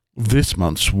This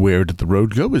month's Where Did the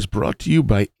Road Go is brought to you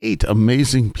by 8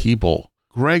 amazing people.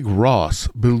 Greg Ross,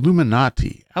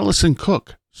 Billuminati, Allison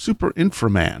Cook, Super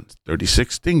Inframan,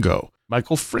 36 Dingo,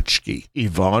 Michael Fritschke,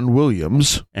 Yvonne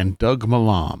Williams, and Doug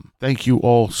Malam. Thank you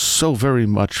all so very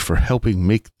much for helping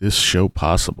make this show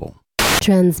possible.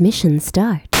 Transmission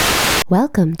start.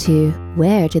 Welcome to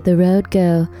Where Did the Road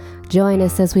Go? Join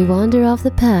us as we wander off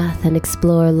the path and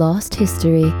explore lost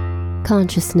history,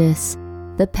 consciousness,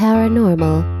 the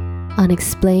paranormal,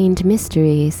 unexplained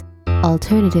mysteries,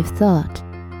 alternative thought,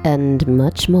 and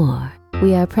much more.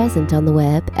 We are present on the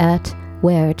web at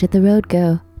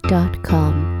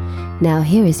wheredidtheroadgo.com. Now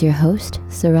here is your host,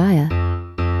 Soraya.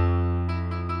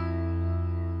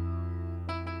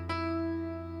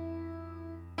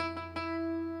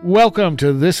 Welcome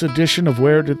to this edition of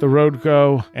Where Did the Road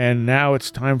Go? And now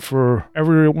it's time for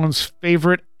everyone's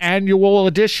favorite annual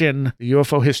edition, the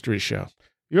UFO History Show.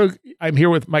 I'm here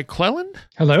with Mike Clelland.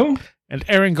 Hello. And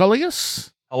Aaron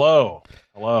Gulyas. Hello.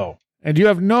 Hello. And you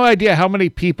have no idea how many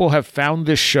people have found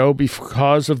this show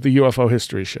because of the UFO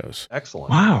history shows. Excellent.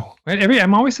 Wow.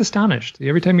 I'm always astonished.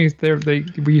 Every time you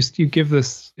give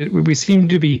this, we seem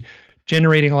to be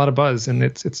generating a lot of buzz, and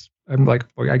it's. I'm like,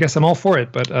 well, I guess I'm all for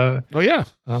it, but oh yeah,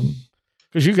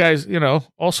 because you guys,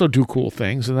 also do cool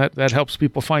things, and that helps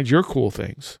people find your cool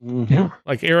things. Mm-hmm. Yeah.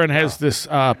 Like Aaron has this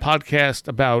podcast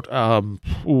about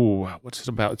what's it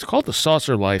about? It's called The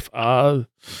Saucer Life. I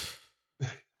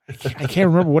can't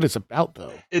remember what it's about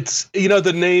though. It's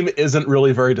the name isn't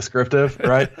really very descriptive,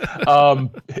 right?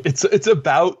 It's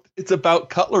about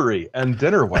cutlery and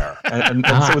dinnerware, and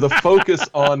so with a focus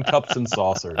on cups and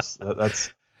saucers.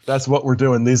 That's what we're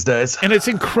doing these days. And it's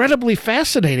incredibly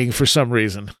fascinating for some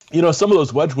reason. Some of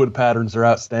those Wedgwood patterns are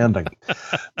outstanding.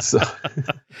 So.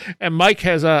 And Mike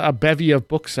has a bevy of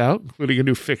books out, including a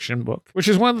new fiction book, which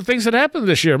is one of the things that happened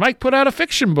this year. Mike put out a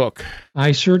fiction book.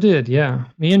 I sure did, yeah.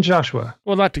 Me and Joshua.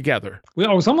 Well, not together. It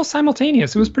was almost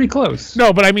simultaneous. It was pretty close.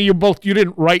 No, but I mean, you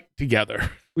didn't write together.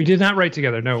 We did not write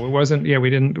together. No, it wasn't. Yeah, we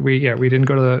didn't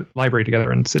go to the library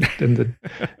together and sit in the.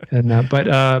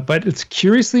 But it's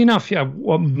curiously enough, yeah.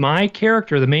 Well, my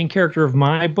character, the main character of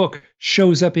my book,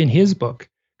 shows up in his book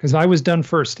because I was done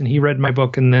first, and he read my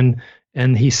book, and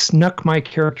he snuck my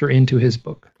character into his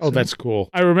book. Oh, that's cool.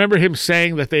 I remember him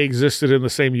saying that they existed in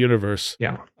the same universe.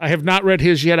 Yeah. I have not read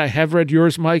his yet. I have read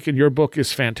yours, Mike, and your book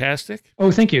is fantastic. Oh,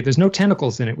 thank you. There's no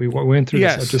tentacles in it. We went through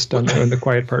yes. this. I've just done the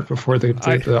quiet part before the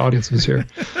audience was here.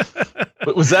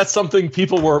 But was that something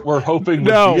people were hoping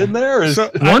would be in there?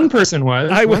 One person was.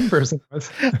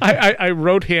 I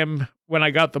wrote him when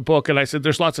I got the book, and I said,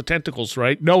 there's lots of tentacles,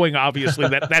 right? Knowing, obviously,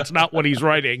 that that's not what he's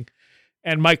writing.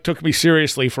 And Mike took me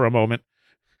seriously for a moment.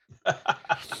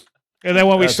 And then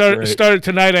when we started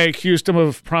tonight, I accused him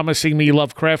of promising me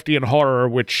Lovecraftian horror,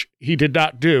 which he did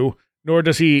not do, nor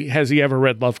has he ever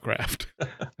read Lovecraft.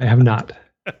 I have not.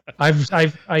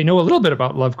 I know a little bit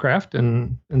about Lovecraft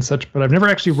and such, but I've never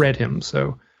actually read him.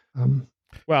 So,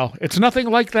 well, it's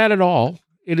nothing like that at all.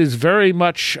 It is very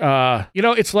much,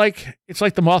 it's like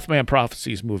the Mothman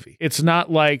Prophecies movie. It's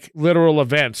not like literal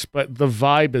events, but the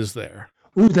vibe is there.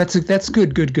 Ooh, that's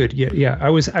good. Yeah. I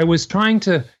was trying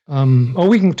to.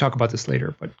 We can talk about this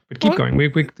later, but keep going. We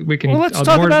can. Well, let's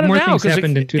talk about it more now. Things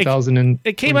happened in 2000.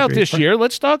 It came out this year.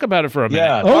 Let's talk about it for a minute.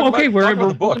 Yeah. Okay. We're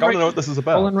the book. I want to know what this is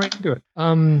about. Rolling right into it.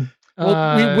 Well,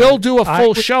 we will do a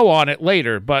full show on it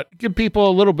later, but give people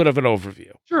a little bit of an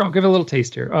overview. Sure, I'll give a little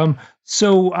taste here.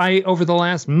 So I, over the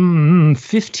last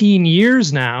 15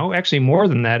 years now, actually more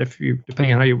than that,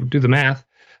 depending on how you do the math,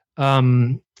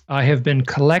 I have been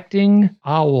collecting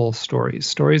owl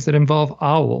stories that involve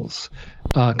owls.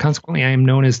 Consequently, I am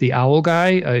known as the Owl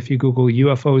Guy. If you Google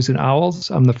UFOs and owls,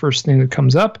 I'm the first thing that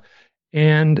comes up.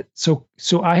 And so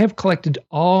I have collected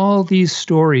all these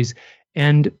stories.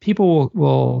 And people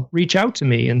will reach out to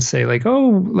me and say, like,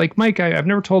 Mike, I've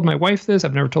never told my wife this.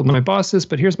 I've never told my boss this,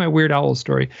 but here's my weird owl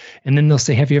story. And then they'll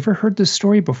say, have you ever heard this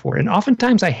story before? And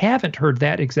oftentimes I haven't heard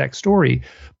that exact story.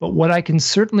 But what I can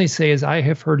certainly say is I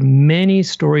have heard many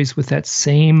stories with that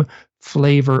same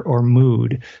flavor or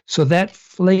mood. So that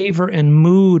flavor and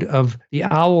mood of the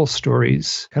owl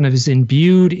stories kind of is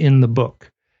imbued in the book.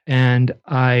 And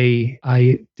I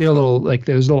did a little,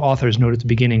 there's a little author's note at the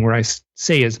beginning where I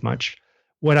say as much.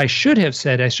 What I should have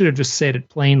said, I should have just said it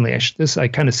plainly. I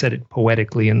kind of said it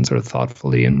poetically and sort of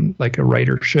thoughtfully and like a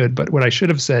writer should. But what I should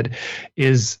have said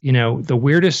is, the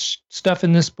weirdest stuff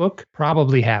in this book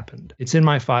probably happened. It's in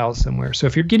my files somewhere. So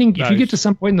if you get to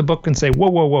some point in the book and say,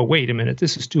 whoa, wait a minute,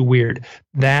 this is too weird,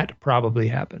 that probably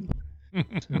happened.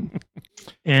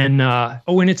 And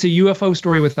it's a UFO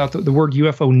story without the word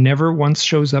UFO never once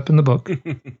shows up in the book.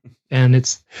 And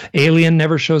it's alien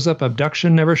never shows up,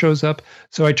 abduction never shows up.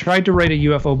 So I tried to write a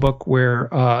UFO book where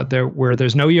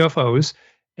there's no UFOs.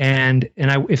 And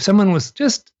if someone was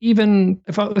just even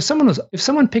if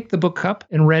someone picked the book up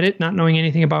and read it, not knowing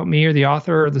anything about me or the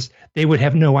author or this, they would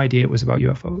have no idea it was about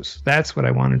UFOs. That's what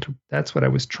I wanted to. That's what I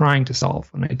was trying to solve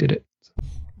when I did it.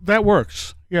 That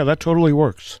works. Yeah, that totally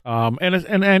works.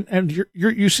 And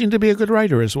you seem to be a good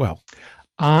writer as well.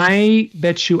 I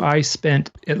bet you I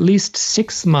spent at least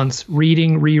 6 months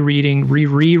reading, rereading,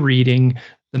 rereading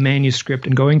the manuscript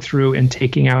and going through and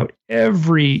taking out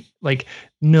every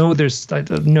there's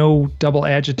no double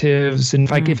adjectives.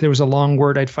 And if there was a long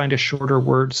word, I'd find a shorter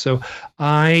word. So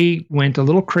I went a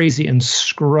little crazy and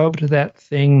scrubbed that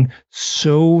thing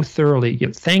so thoroughly. Yeah,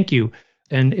 thank you.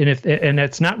 And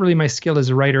that's not really my skill as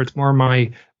a writer. It's more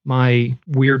my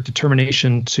weird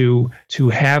determination to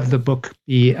have the book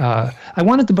be. I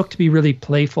wanted the book to be really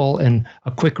playful and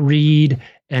a quick read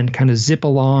and kind of zip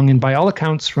along. And by all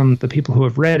accounts, from the people who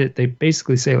have read it, they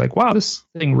basically say like, "Wow, this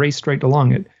thing raced right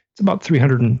along." It's about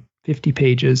 350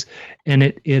 pages, and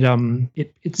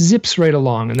it zips right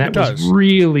along. And that was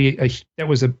really that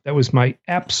was my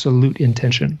absolute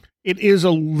intention. It is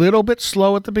a little bit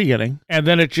slow at the beginning, and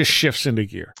then it just shifts into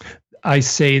gear. I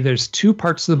say there's 2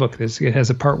 parts of the book. It has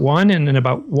a part 1, and then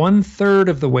about 1/3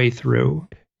 of the way through,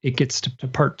 it gets to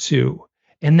part 2.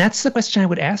 And that's the question I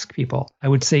would ask people. I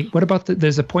would say, what about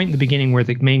there's a point in the beginning where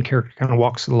the main character kind of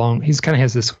walks along. He's kind of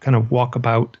has this kind of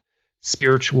walkabout,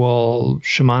 spiritual,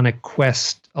 shamanic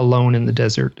quest alone in the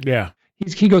desert. Yeah.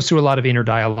 He goes through a lot of inner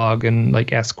dialogue and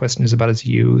asks questions about his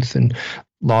youth and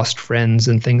lost friends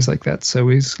and things like that. So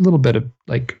he's a little bit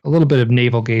of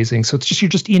navel gazing. So it's just, you're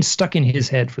just stuck in his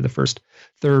head for the first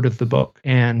third of the book.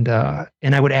 And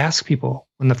I would ask people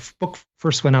when the book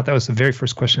first went out, that was the very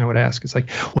first question I would ask. It's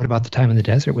like, what about the time in the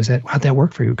desert? How'd that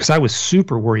work for you? Because I was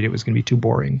super worried it was going to be too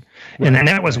boring. Right, and then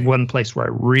that was one place where I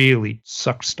really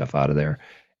sucked stuff out of there.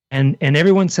 And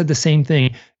everyone said the same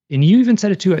thing. And you even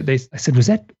said it too. I said,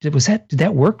 did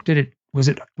that work? Was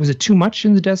it too much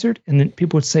in the desert? And then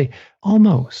people would say,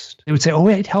 almost. They would say, oh,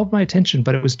 it held my attention,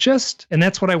 but it was just, and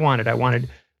that's what I wanted.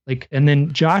 And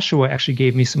then Joshua actually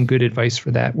gave me some good advice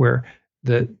for that, where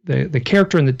the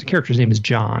character, and the character's name is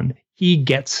John, he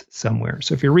gets somewhere.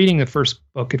 So if you're reading the first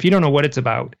book, if you don't know what it's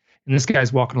about, and this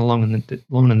guy's walking along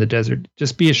alone in the desert,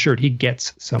 just be assured he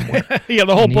gets somewhere. Yeah,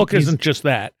 the whole book isn't just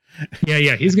that.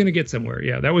 Yeah, he's going to get somewhere.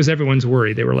 Yeah, that was everyone's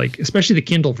worry. They were like, especially the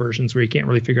Kindle versions where you can't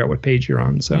really figure out what page you're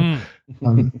on. So,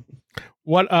 so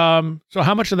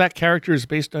how much of that character is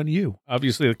based on you?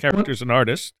 Obviously, the character's an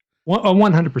artist.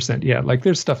 100%. Yeah,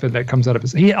 there's stuff that comes out of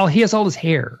his. He has all his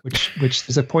hair, which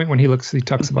there's a point when he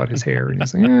talks about his hair, and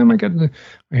he's like, oh my god, my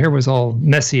hair was all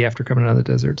messy after coming out of the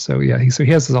desert. So yeah, he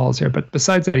has all his hair, but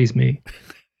besides that, he's me.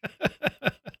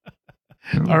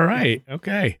 All right.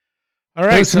 Okay. All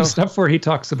right. There's some stuff where he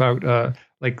talks about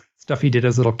stuff he did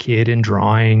as a little kid in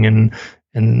drawing, and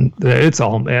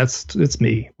it's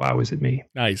me. Wow, is it me?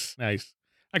 Nice. I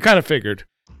kind of figured.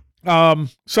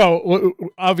 So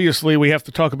obviously we have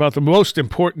to talk about the most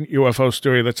important UFO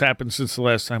story that's happened since the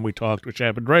last time we talked, which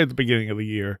happened right at the beginning of the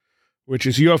year, which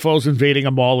is UFOs invading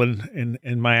a mall in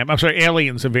Miami. I'm sorry,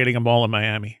 aliens invading a mall in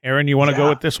Miami. Aaron, you want to go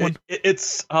with this one?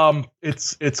 It's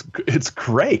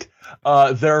great.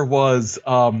 There was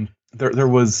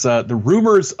the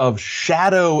rumors of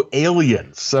shadow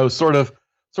aliens. So sort of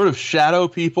shadow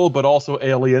people, but also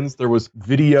aliens. There was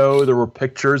video, there were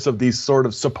pictures of these sort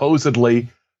of supposedly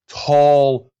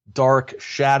tall, dark,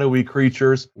 shadowy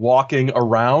creatures walking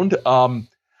around.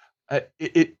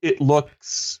 It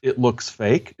looks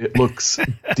fake. It looks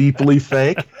deeply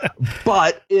fake,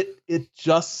 but it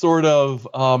just sort of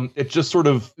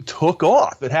took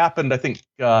off. It happened, I think,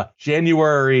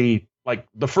 January, like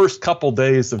the first couple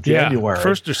days of January. Yeah,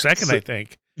 first or second, I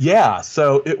think. Yeah,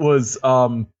 so it was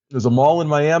a mall in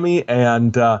Miami,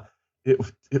 and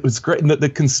it was great. And the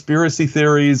conspiracy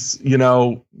theories,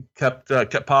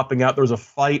 kept popping out. There was a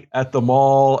fight at the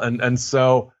mall, and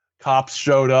so cops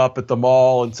showed up at the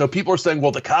mall, and so people are saying,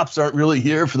 well, the cops aren't really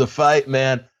here for the fight,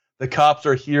 man. The cops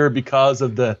are here because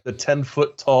of the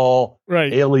 10-foot tall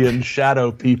alien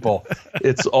shadow people.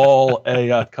 It's all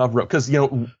a cover up,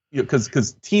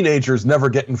 because teenagers never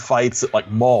get in fights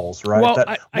at malls, right?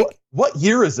 Well, what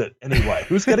year is it anyway?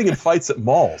 Who's getting in fights at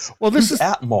malls? Well, Who's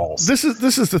at malls. This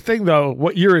is the thing, though.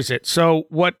 What year is it? So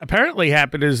what apparently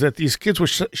happened is that these kids were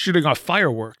shooting off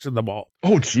fireworks in the mall.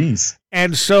 Oh, geez.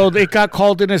 And so they got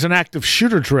called in as an active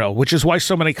shooter drill, which is why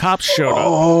so many cops showed up.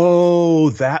 Oh,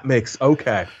 that makes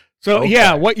okay. So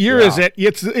Okay. what year is it?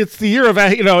 It's the year of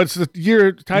it's the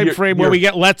year time frame where we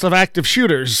get lots of active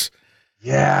shooters.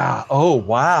 Yeah. Oh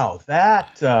wow.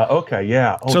 That okay.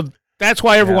 Yeah. Oh, So that's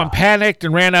why everyone panicked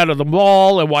and ran out of the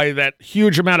mall, and why that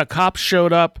huge amount of cops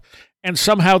showed up. And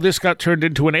somehow this got turned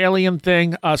into an alien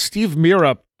thing. Steve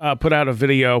Mira put out a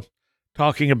video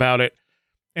talking about it,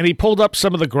 and he pulled up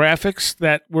some of the graphics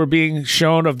that were being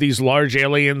shown of these large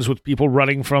aliens with people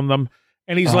running from them.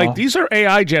 And he's like, these are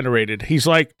AI generated. He's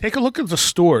like, take a look at the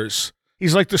stores.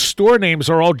 He's like, the store names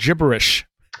are all gibberish.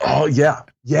 Oh yeah.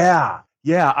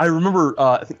 I remember.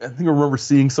 I think I remember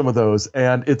seeing some of those,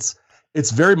 and it's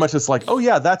very much just like, oh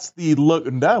yeah, that's the logo.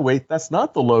 No, wait, that's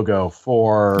not the logo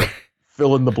for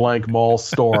fill in the blank mall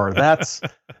store. That's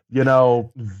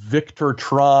Victor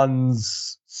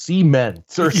Tron's Cement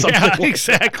or something. Yeah,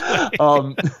 exactly.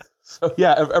 So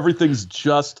yeah, everything's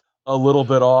just a little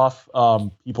bit off.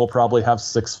 People probably have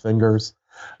 6 fingers,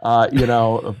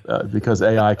 because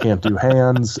AI can't do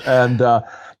hands. And so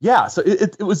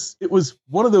it was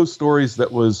one of those stories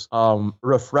that was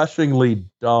refreshingly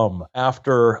dumb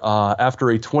after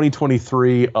a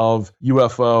 2023 of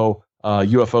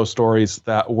UFO stories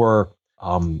that were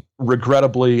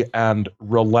regrettably and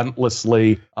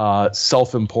relentlessly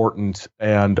self-important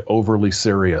and overly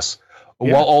serious,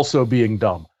 while also being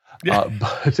dumb.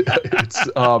 But it's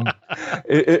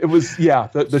it was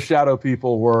the shadow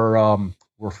people were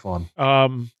fun. I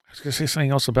was gonna say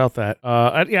something else about that.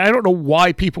 I don't know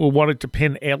why people wanted to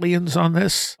pin aliens on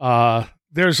this.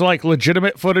 There's like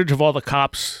legitimate footage of all the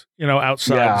cops,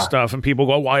 outside and stuff, and people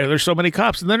go, "Why are there so many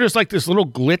cops?" And then there's like this little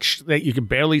glitch that you can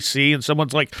barely see, and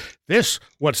someone's like,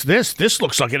 what's this? This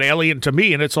looks like an alien to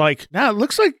me," and it's like, it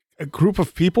looks like a group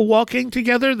of people walking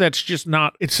together. That's just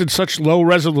not. It's in such low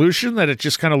resolution that it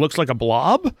just kind of looks like a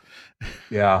blob.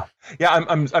 Yeah.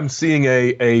 I'm seeing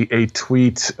a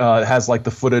tweet has like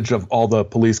the footage of all the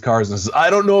police cars, and it says, "I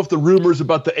don't know if the rumors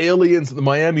about the aliens at the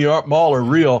Miami Mall are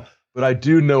real, but I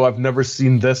do know I've never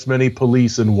seen this many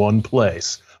police in one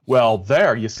place." Well,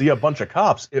 there you see a bunch of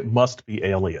cops. It must be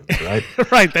aliens, right?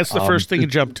 Right. That's the first thing you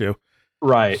jump to.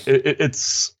 Right.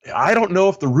 It's. I don't know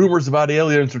if the rumors about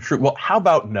aliens are true. Well, how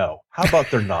about no? How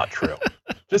about they're not true?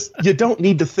 Just you don't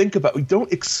need to think about. We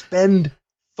don't expend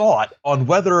thought on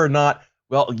whether or not.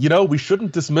 Well, we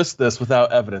shouldn't dismiss this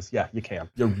without evidence. Yeah, you can.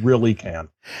 You really can.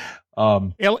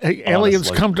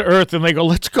 Aliens come to Earth and they go,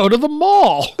 "Let's go to the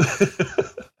mall."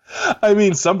 I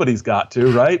mean, somebody's got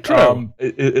to, right? True.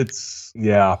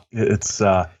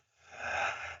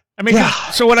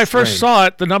 So when I first saw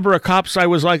it, the number of cops, I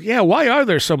was like, why are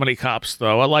there so many cops,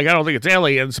 though? I don't think it's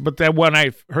aliens. But then when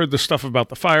I heard the stuff about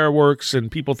the fireworks and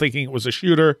people thinking it was a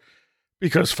shooter,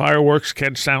 because fireworks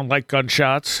can sound like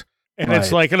gunshots. And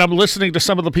it's like, and I'm listening to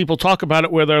some of the people talk about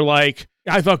it where they're like,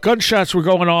 I thought gunshots were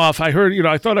going off. I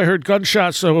thought I heard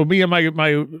gunshots. So me and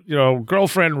my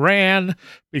girlfriend ran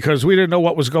because we didn't know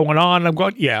what was going on. I'm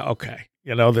going, okay.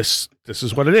 This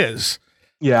is what it is.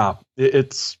 Yeah.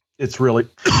 It's really,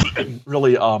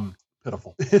 really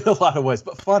pitiful in a lot of ways,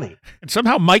 but funny. And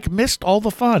somehow Mike missed all the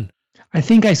fun. I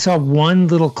think I saw one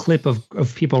little clip of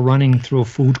people running through a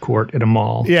food court at a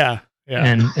mall. Yeah. Yeah.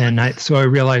 And I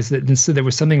realized that there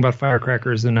was something about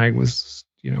firecrackers, and I was,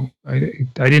 I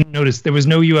didn't notice there was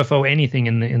no UFO anything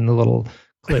in the little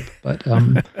clip, but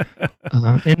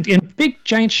and big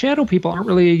giant shadow people aren't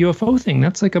really a UFO thing.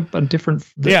 That's like a different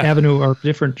avenue or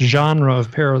different genre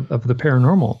of the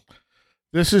paranormal.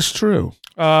 This is true.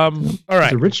 All right.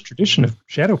 There's a rich tradition of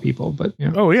shadow people, but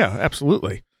Oh yeah,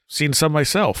 absolutely. Seen some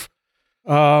myself.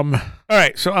 All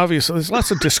right. So obviously there's lots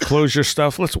of disclosure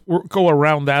stuff. Let's go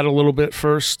around that a little bit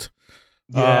first.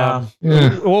 Yeah.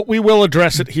 We will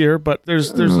address it here, but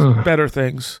there's better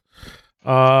things.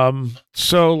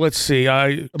 So let's see.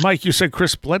 Mike, you said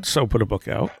Chris Bledsoe put a book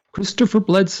out. Christopher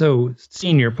Bledsoe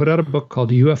Sr. put out a book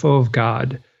called UFO of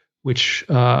God, which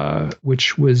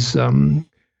I'm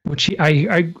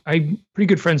pretty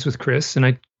good friends with Chris, and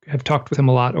I have talked with him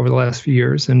a lot over the last few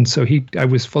years. And so I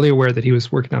was fully aware that he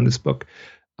was working on this book.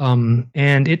 And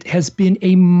it has been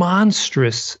a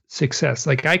monstrous success.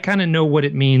 Like, I kind of know what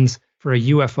it means for a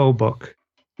UFO book,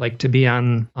 like to be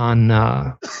on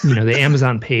the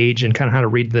Amazon page and kind of how to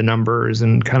read the numbers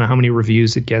and kind of how many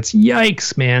reviews it gets.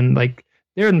 Yikes, man. Like,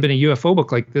 there hadn't been a UFO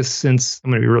book like this since, I'm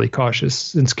going to be really cautious,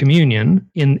 since Communion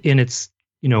in its,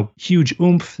 huge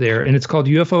oomph there. And it's called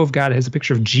UFO of God. It has a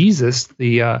picture of Jesus,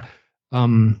 the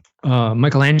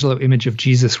Michelangelo image of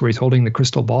Jesus where he's holding the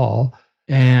crystal ball.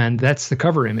 And that's the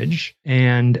cover image.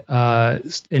 And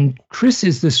Chris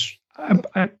is this, I'm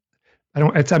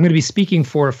going to be speaking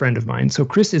for a friend of mine. So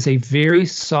Chris is a very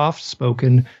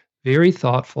soft-spoken, very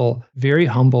thoughtful, very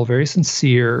humble, very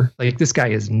sincere. Like, this guy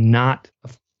is not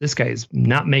this guy is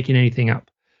not making anything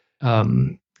up.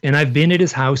 And I've been at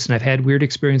his house, and I've had weird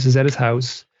experiences at his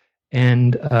house.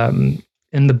 And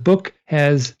the book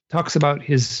talks about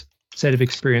his set of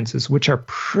experiences, which are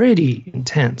pretty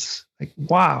intense. Like,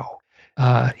 wow.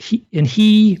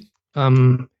 He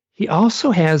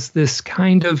also has this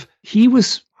kind of,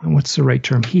 what's the right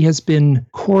term? He has been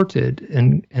courted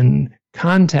and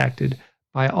contacted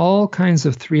by all kinds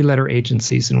of 3-letter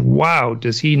agencies. And wow,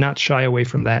 does he not shy away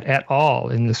from that at all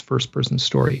in this first person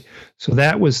story. So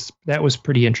that was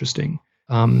pretty interesting.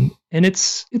 And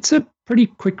it's a pretty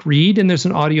quick read, and there's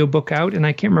an audiobook out, and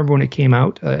I can't remember when it came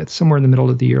out, somewhere in the middle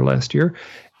of the year last year.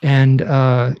 And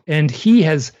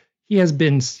he's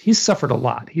suffered a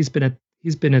lot. He's been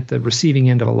at the receiving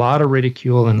end of a lot of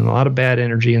ridicule and a lot of bad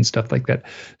energy and stuff like that.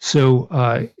 So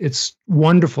it's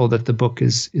wonderful that the book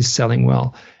is selling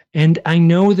well. And I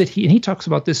know that he talks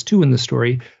about this too in the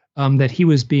story, that he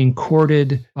was being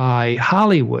courted by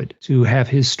Hollywood to have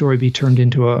his story be turned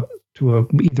into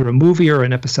either a movie or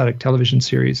an episodic television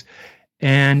series.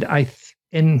 And I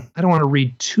don't want to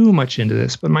read too much into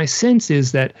this, but my sense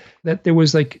is that there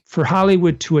was, like, for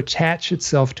Hollywood to attach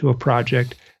itself to a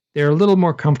project, they're a little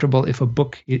more comfortable if a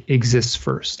book exists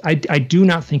first. I do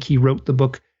not think he wrote the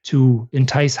book to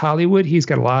entice Hollywood. He's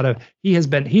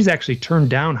actually turned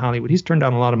down Hollywood. He's turned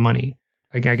down a lot of money.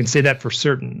 I can say that for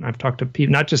certain. I've talked to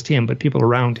people, not just him, but people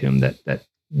around him that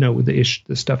know the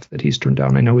stuff that he's turned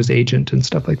down. I know his agent and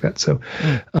stuff like that. So,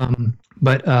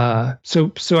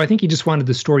 so I think he just wanted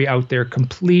the story out there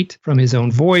complete from his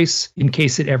own voice in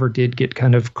case it ever did get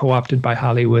kind of co-opted by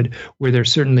Hollywood, where there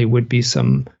certainly would be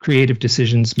some creative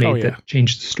decisions made that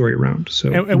changed the story around.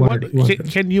 So,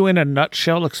 can you, in a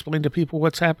nutshell, explain to people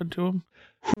what's happened to him?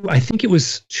 I think it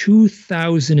was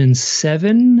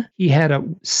 2007. He had a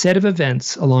set of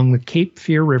events along the Cape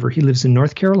Fear River. He lives in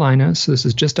North Carolina, so this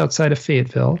is just outside of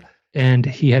Fayetteville. And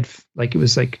he had,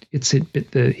 his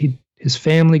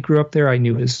family grew up there. I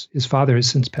knew his father has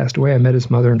since passed away. I met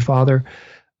his mother and father.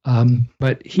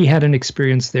 But he had an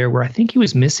experience there where I think he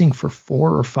was missing for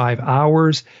 4 or 5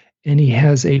 hours, and he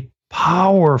has a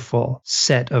powerful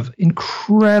set of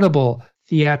incredible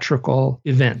theatrical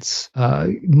events,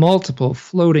 multiple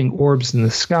floating orbs in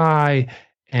the sky,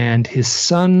 and his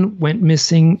son went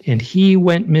missing, and he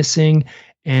went missing,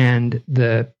 and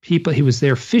the people, he was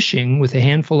there fishing with a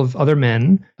handful of other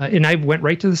men, and I went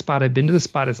right to the spot. I've been to the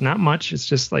spot. It's not much. It's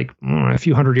just like a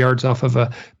few hundred yards off of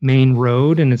a main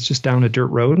road, and it's just down a dirt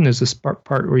road, and there's a spot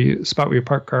where you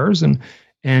park cars,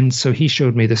 and so he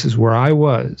showed me, this is where I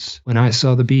was when I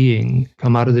saw the being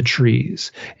come out of the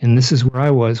trees. And this is where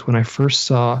I was when I first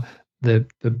saw the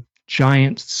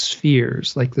giant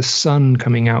spheres, like the sun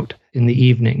coming out in the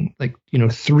evening, like,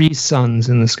 3 suns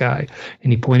in the sky.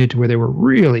 And he pointed to where they were.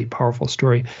 Really powerful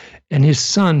story. And his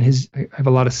son, I have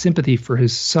a lot of sympathy for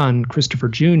his son, Christopher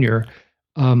Jr.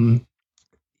 I'm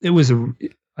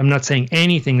not saying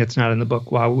anything that's not in the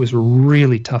book. Wow, it was a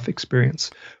really tough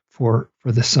experience for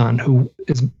the son, who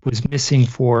was missing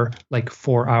for like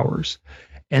 4 hours.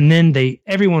 And then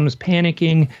everyone was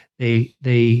panicking.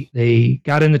 They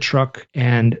got in the truck,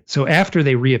 and so after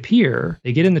they reappear,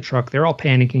 they get in the truck. They're all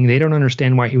panicking. They don't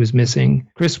understand why he was missing.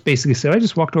 Chris basically said, "I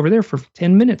just walked over there for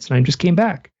 10 minutes, and I just came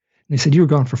back." And they said, "You were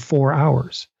gone for 4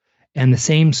 hours." And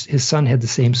his son had the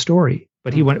same story,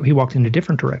 but he walked in a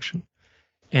different direction.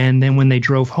 And then when they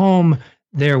drove home,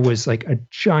 there was like a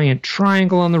giant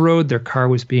triangle on the road. Their car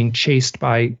was being chased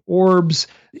by orbs.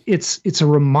 It's a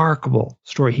remarkable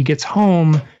story. He gets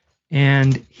home,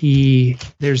 and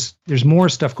there's more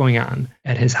stuff going on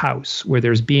at his house, where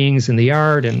there's beings in the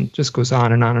yard, and just goes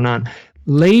on and on and on.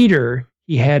 Later,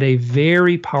 he had a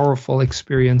very powerful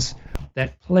experience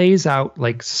that plays out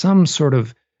like some sort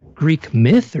of Greek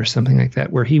myth or something like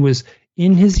that, where he was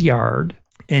in his yard.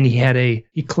 And he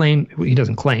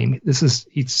doesn't claim,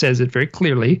 he says it very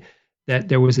clearly, that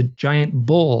there was a giant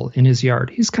bull in his yard.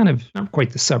 He's kind of not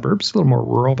quite the suburbs, a little more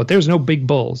rural, but there's no big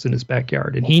bulls in his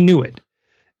backyard. And he knew it.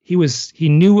 He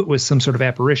knew it was some sort of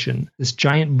apparition. This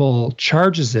giant bull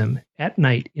charges him at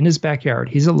night in his backyard.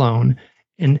 He's alone.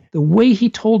 And the way he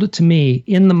told it to me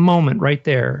in the moment right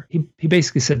there, he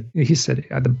basically said,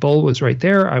 the bull was right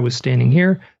there. I was standing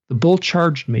here. The bull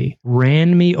charged me,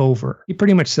 ran me over. He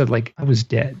pretty much said, like, I was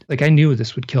dead. Like, I knew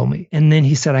this would kill me. And then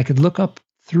he said I could look up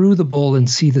through the bull and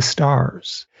see the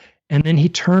stars. And then he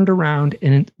turned around,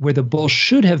 and where the bull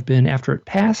should have been after it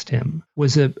passed him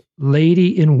was a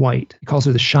lady in white. He calls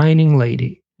her the Shining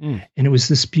Lady. And it was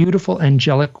this beautiful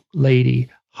angelic lady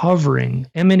hovering,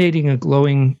 emanating a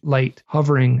glowing light,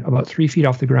 hovering about 3 feet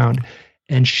off the ground.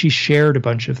 And she shared a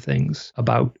bunch of things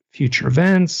about future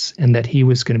events and that he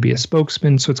was going to be a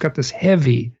spokesman. So it's got this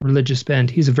heavy religious bent.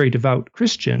 He's a very devout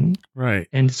Christian. Right.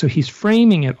 And so he's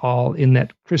framing it all in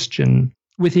that Christian,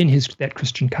 within that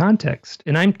Christian context.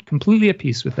 And I'm completely at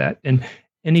peace with that. And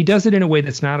he does it in a way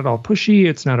that's not at all pushy.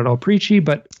 It's not at all preachy,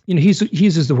 but he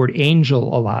uses the word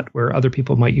angel a lot, where other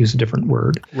people might use a different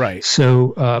word. Right.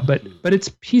 So, but it's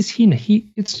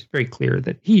very clear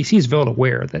that he's well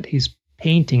aware that he's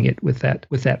painting it with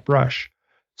that brush.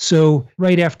 So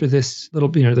right after this little,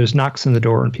 there's knocks on the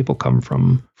door and people come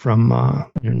from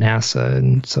NASA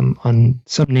and some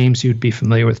names you'd be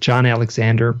familiar with. John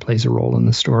Alexander plays a role in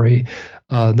the story.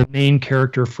 The main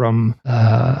character from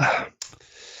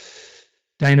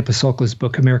Diana Pasulka's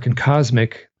book, American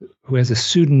Cosmic, who has a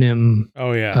pseudonym,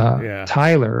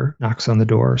 Tyler, knocks on the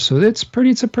door. So it's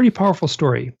a pretty powerful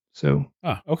story. So,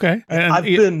 okay.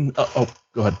 And go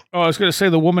ahead. Oh, I was going to say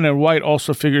the woman in white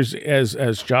also figures,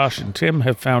 as Josh and Tim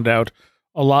have found out,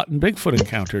 a lot in Bigfoot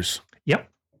encounters. Yep.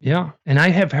 Yeah. And I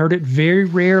have heard it very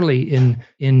rarely in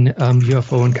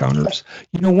UFO encounters.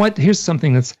 You know what? Here's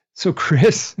something that's so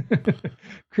Chris,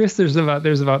 there's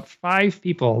about 5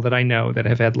 people that I know that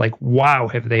have had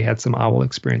have they had some owl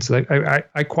experiences.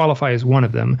 I qualify as one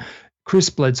of them.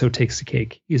 Chris Bledsoe takes the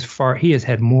cake. He has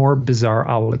had more bizarre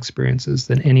owl experiences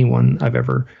than anyone I've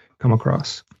ever come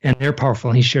across. And they're powerful.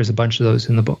 And he shares a bunch of those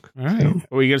in the book. All right. So,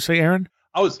 what were you going to say, Aaron?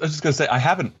 I was just going to say, I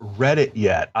haven't read it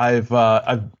yet. I've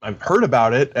heard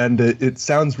about it, and it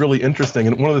sounds really interesting.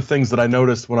 And one of the things that I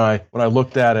noticed when I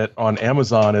looked at it on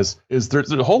Amazon is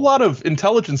there's a whole lot of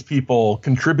intelligence people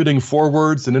contributing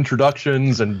forewords and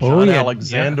introductions, and John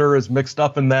Alexander is mixed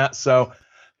up in that. So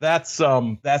that's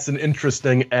an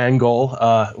interesting angle.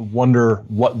 Wonder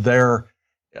what they're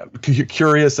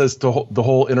curious as to the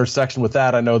whole intersection with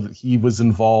that. I know that he was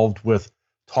involved with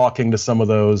talking to some of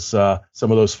those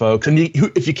folks, and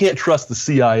if you can't trust the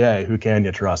CIA, who can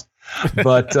you trust?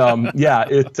 But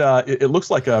it looks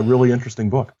like a really interesting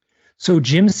book. So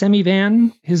Jim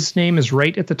Semivan, his name is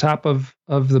right at the top of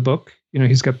the book.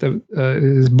 He's got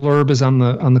his blurb is on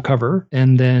the cover,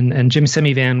 and Jim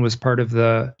Semivan was part of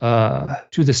the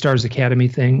To the Stars Academy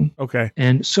thing. Okay,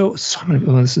 and so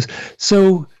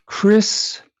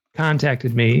Chris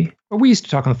contacted me. Well, we used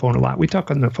to talk on the phone a lot. We talk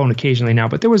on the phone occasionally now,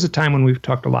 but there was a time when we've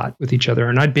talked a lot with each other,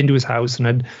 and I'd been to his house and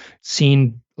I'd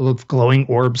seen little glowing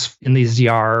orbs in his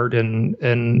yard, and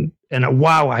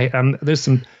wow, I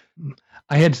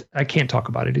can't talk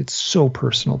about it. It's so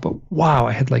personal, but wow,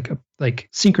 I had like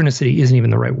synchronicity isn't even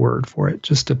the right word for it.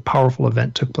 Just a powerful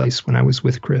event took place when I was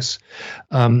with Chris.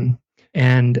 But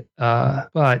I'm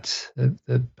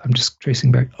just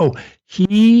tracing back. Oh,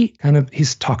 he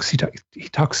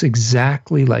talks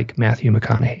exactly like Matthew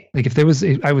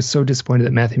McConaughey. I was so disappointed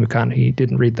that Matthew McConaughey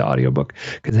didn't read the audiobook,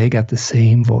 because they got the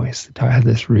same voice. They had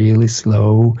this really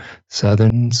slow,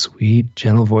 southern, sweet,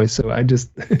 gentle voice. So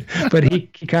but he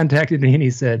contacted me and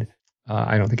he said,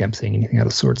 I don't think I'm saying anything out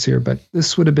of sorts here, but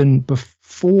this would have been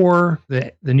before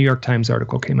the New York Times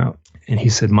article came out. And he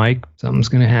said, Mike, something's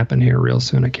going to happen here real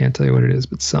soon. I can't tell you what it is,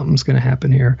 but something's going to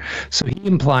happen here. So he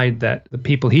implied that the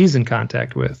people he's in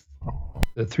contact with,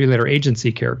 the 3-letter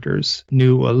agency characters,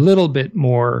 knew a little bit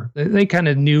more. They kind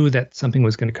of knew that something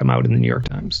was going to come out in the New York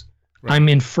Times. Right. I'm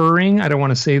inferring. I don't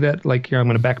want to say that. I'm going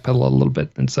to backpedal a little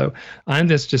bit. And so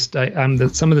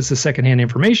some of this is secondhand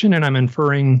information, and I'm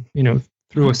inferring,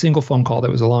 through a single phone call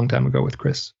that was a long time ago with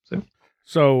Chris.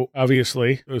 So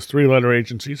obviously, those 3-letter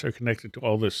agencies are connected to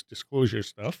all this disclosure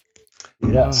stuff.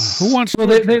 Yes. Who wants? Well,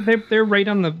 they're right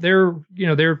on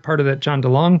they're part of that Tom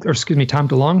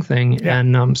DeLonge thing, yeah.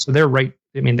 And so they're right.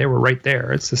 I mean, they were right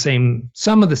there. It's the same.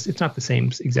 Some of this, it's not the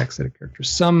same exact set of characters.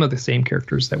 Some of the same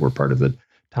characters that were part of the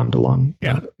Tom DeLonge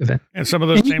event, and some of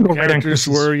those same characters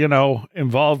were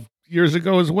involved years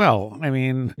ago as well. I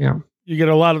mean, yeah. You get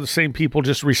a lot of the same people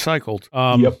just recycled.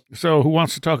 Yep. So who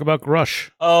wants to talk about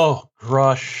Grush? Oh,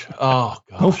 Grush. Oh,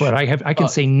 gosh. Go for it. I can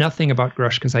say nothing about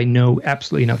Grush because I know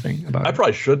absolutely nothing about it. I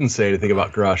probably shouldn't say anything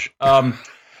about Grush.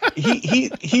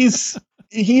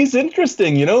 He's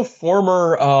interesting,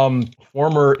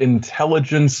 former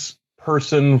intelligence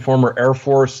person, former Air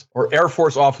Force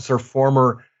officer,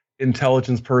 former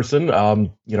intelligence person,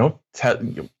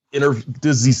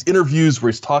 does these interviews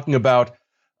where he's talking about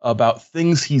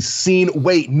things he's seen.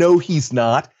 Wait, no, he's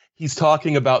not. He's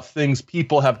talking about things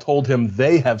people have told him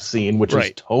they have seen, which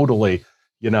is totally,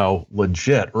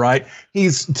 legit, right?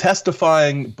 He's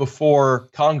testifying before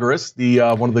Congress,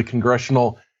 one of the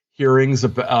congressional hearings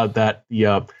about that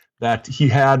he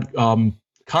had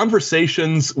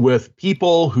conversations with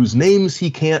people whose names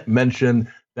he can't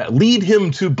mention that lead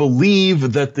him to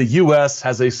believe that the U.S.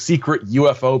 has a secret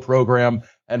UFO program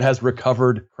and has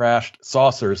recovered crashed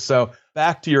saucers. So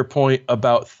back to your point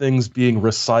about things being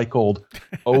recycled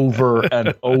over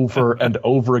and over and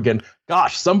over again.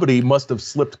 Gosh, somebody must have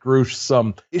slipped Grush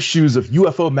some issues of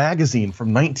UFO magazine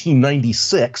from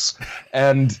 1996.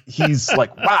 And he's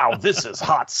like, wow, this is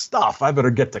hot stuff. I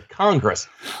better get to Congress.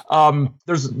 There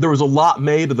was a lot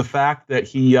made of the fact that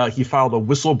he filed a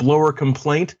whistleblower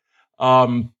complaint.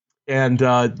 And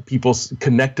people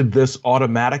connected this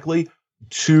automatically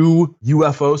to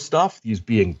UFO stuff. He's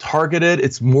being targeted.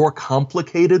 It's more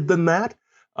complicated than that.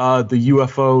 The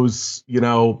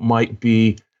UFOs, might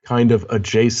be kind of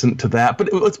adjacent to that. But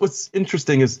what's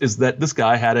interesting is that this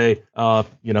guy had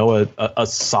a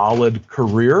solid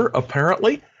career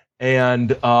apparently,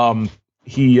 and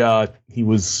he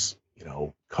was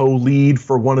co-lead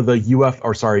for one of the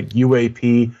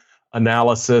UAP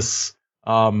analysis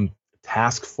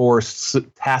task forces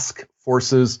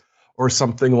or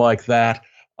something like that.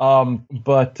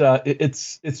 But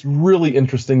it's really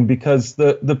interesting because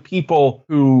the people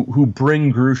who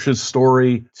bring Grush's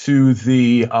story to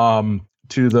the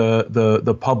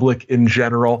public in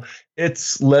general,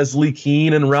 it's Leslie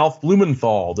Kean and Ralph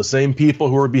Blumenthal, the same people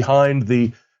who are behind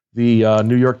the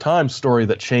New York Times story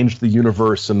that changed the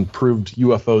universe and proved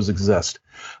UFOs exist.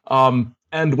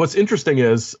 And what's interesting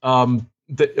is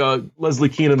that Leslie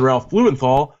Kean and Ralph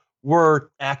Blumenthal were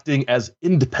acting as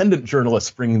independent journalists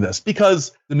bringing this,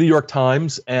 because the New York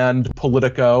Times and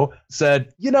Politico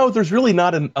said, there's really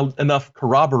not enough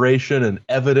corroboration and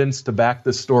evidence to back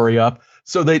this story up.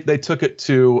 So they took it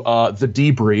to the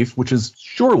Debrief, which is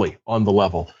surely on the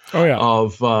level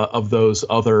of those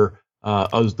other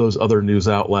news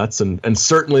outlets, and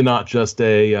certainly not just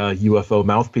a UFO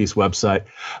mouthpiece website.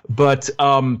 But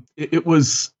it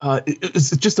was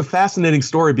just a fascinating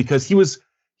story because he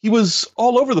was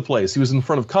all over the place. He was in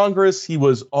front of Congress. He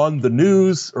was on the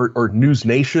news, or News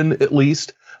Nation at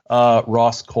least.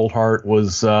 Ross Coulthart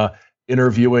was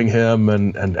interviewing him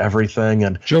and everything.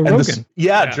 And Joe Rogan.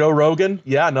 Joe Rogan.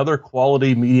 Yeah, another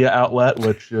quality media outlet,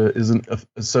 which isn't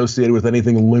associated with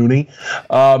anything loony.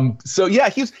 So yeah,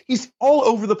 he's all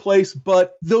over the place,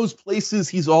 but those places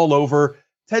he's all over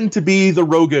tend to be the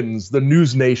Rogans, the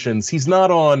News Nations. He's not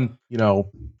on,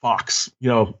 Fox,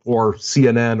 or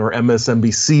CNN or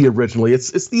MSNBC originally.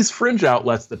 It's these fringe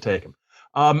outlets that take him.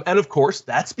 And of course,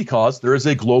 that's because there is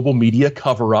a global media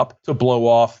cover-up to blow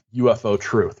off UFO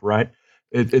truth, right?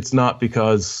 It's not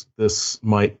because this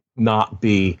might not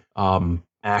be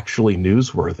actually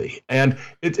newsworthy. And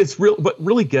it's real. What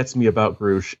really gets me about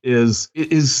Grush is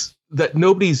that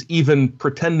nobody's even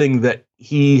pretending that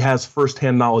he has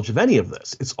firsthand knowledge of any of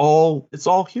this. It's all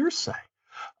hearsay.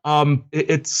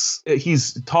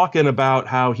 He's talking about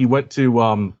how he went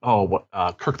to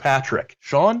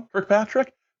Sean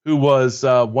Kirkpatrick, who was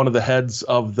one of the heads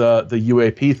of the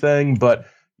UAP thing, but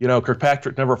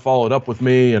Kirkpatrick never followed up with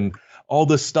me and all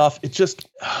this stuff.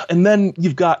 And then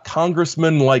you've got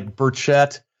congressmen like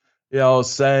Burchett,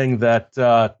 saying that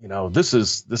this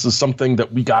is something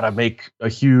that we got to make a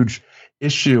huge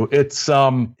issue. He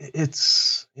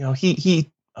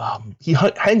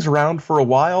hangs around for a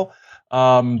while.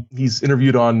 He's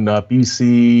interviewed on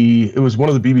BBC. It was one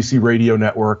of the BBC radio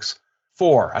networks.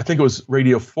 I think it was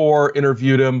Radio 4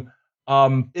 interviewed him.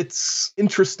 It's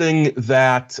interesting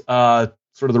that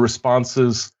sort of the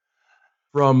responses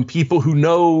from people who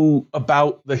know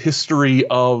about the history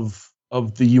of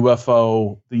the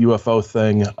UFO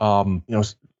thing,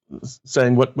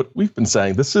 saying what we've been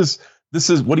saying. This is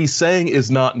what he's saying is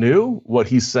not new. What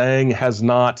he's saying has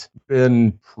not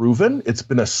been proven. It's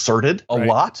been asserted a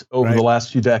lot over the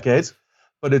last few decades,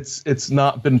 but it's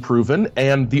not been proven.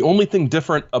 And the only thing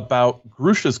different about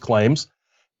Grush's claims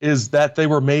is that they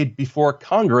were made before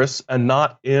Congress and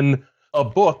not in a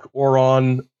book or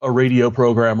on a radio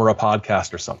program or a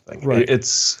podcast or something. Right.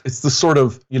 It's the sort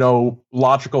of,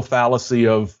 logical fallacy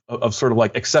of sort of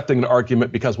like accepting an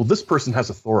argument because, well, this person has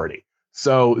authority.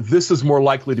 So this is more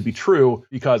likely to be true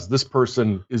because this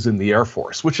person is in the Air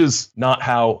Force, which is not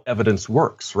how evidence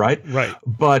works, right? Right.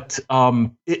 But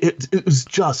it was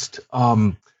just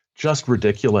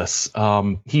ridiculous.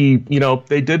 It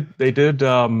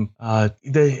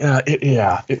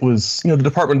was, the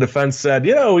Department of Defense said,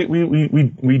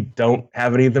 we don't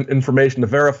have any information to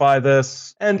verify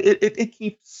this, and it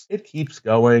keeps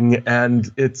going, and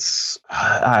it's,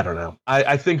 I don't know.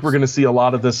 I think we're going to see a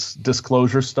lot of this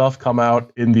disclosure stuff come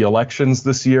out in the elections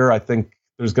this year. I think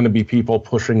there's going to be people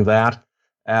pushing that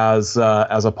as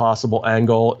a possible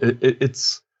angle.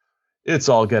 It's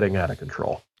all getting out of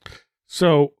control.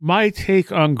 So my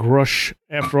take on Grush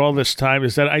after all this time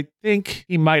is that I think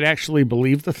he might actually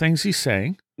believe the things he's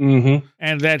saying.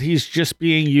 and that he's just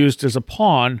being used as a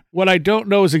pawn. What I don't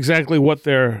know is exactly what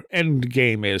their end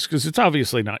game is, because it's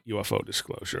obviously not UFO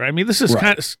disclosure. I mean, this is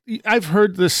kind of, I've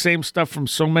heard this same stuff from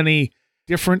so many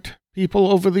different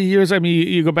people over the years. I mean,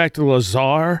 you go back to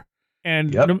Lazar,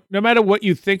 and no matter what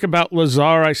you think about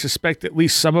Lazar, I suspect at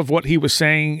least some of what he was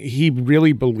saying, he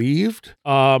really believed.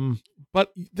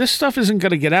 But this stuff isn't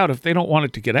going to get out if they don't want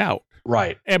it to get out.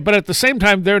 Right. But at the same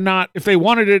time, they're not, if they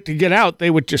wanted it to get out, they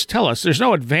would just tell us. There's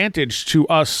no advantage to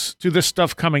us, to this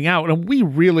stuff coming out, and we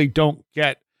really don't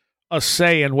get a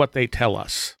say in what they tell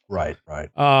us. Right. Like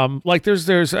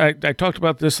I talked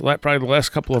about this probably the last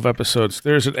couple of episodes.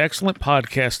 There's an excellent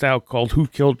podcast out called Who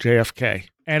Killed JFK?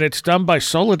 And it's done by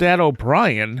Soledad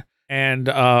O'Brien. And,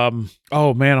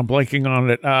 oh man, I'm blanking on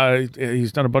it.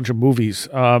 He's done a bunch of movies.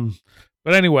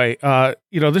 But anyway,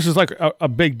 this is like a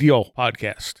big deal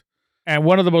podcast. And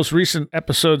one of the most recent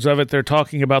episodes of it, they're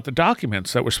talking about the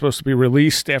documents that were supposed to be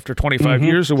released after 25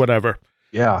 years or whatever.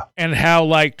 Yeah. And how,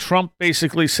 like, Trump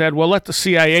basically said, well, let the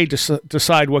CIA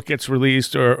decide what gets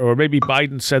released, or maybe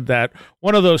Biden said that.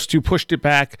 One of those two pushed it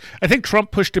back. I think Trump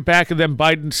pushed it back, and then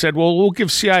Biden said, well, we'll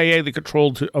give CIA the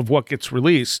control of what gets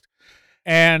released.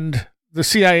 And the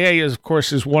CIA, of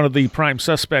course, is one of the prime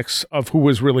suspects of who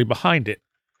was really behind it.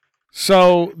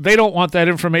 So they don't want that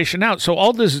information out. So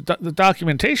all this the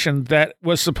documentation that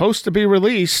was supposed to be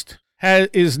released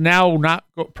is now not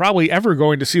probably ever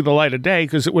going to see the light of day,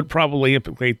 because it would probably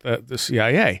implicate the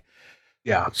CIA.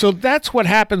 Yeah. So that's what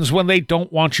happens when they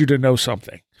don't want you to know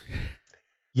something.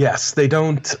 Yes, they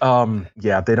don't. And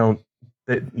they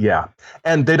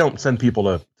don't send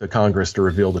people to Congress to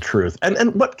reveal the truth.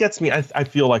 And what gets me, I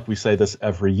feel like we say this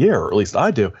every year, or at least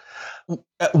I do.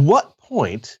 At what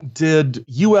point did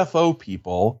UFO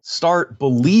people start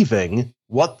believing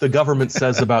what the government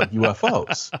says about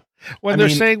UFOs? When they're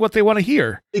saying what they want to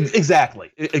hear. Exactly.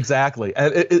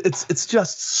 And it's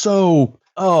just so.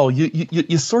 Oh,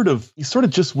 you sort of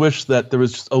just wish that there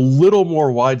was just a little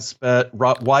more widespread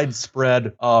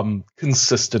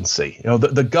consistency.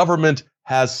 The government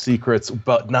has secrets,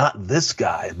 but not this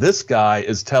guy. This guy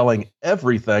is telling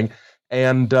everything,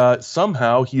 and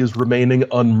somehow he is remaining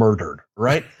unmurdered.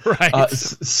 Right. Right.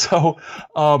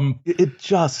 It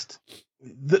just.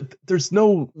 There's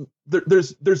no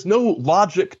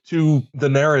logic to the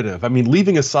narrative. I mean,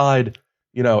 leaving aside,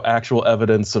 actual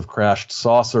evidence of crashed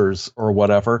saucers or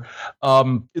whatever,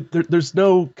 there's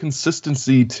no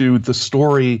consistency to the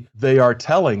story they are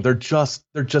telling. They're just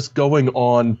going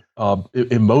on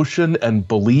emotion and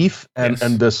belief and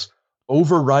this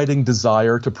overriding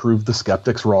desire to prove the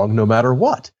skeptics wrong no matter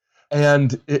what.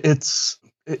 And it's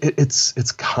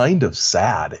kind of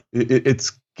sad.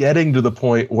 It's getting to the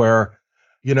point where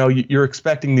you're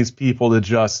expecting these people to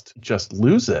just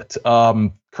lose it.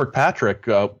 Kirkpatrick,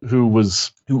 who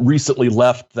recently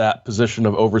left that position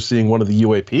of overseeing one of the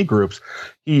UAP groups,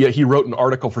 he wrote an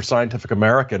article for Scientific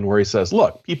American where he says,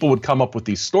 look, people would come up with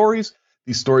these stories.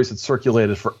 These stories had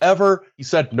circulated forever. He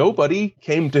said nobody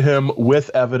came to him with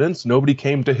evidence. Nobody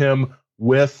came to him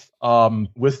with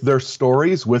their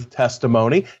stories, with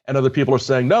testimony, and other people are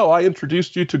saying, no, I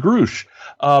introduced you to Grush.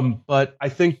 But I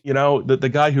think, the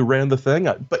guy who ran the thing,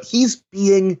 but he's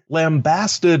being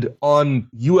lambasted on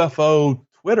UFO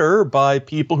Twitter by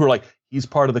people who are like, he's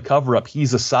part of the cover-up.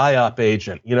 He's a PSYOP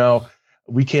agent.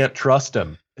 We can't trust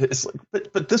him. It's like,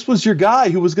 but this was your guy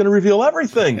who was going to reveal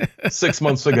everything 6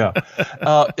 months ago.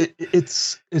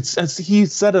 It's as he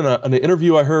said in an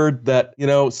interview I heard that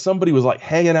somebody was like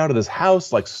hanging out at his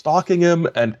house, like stalking him,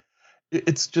 and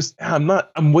it's just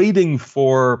I'm waiting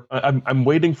for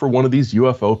one of these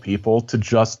UFO people to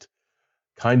just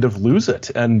kind of lose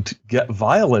it and get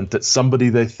violent at somebody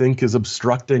they think is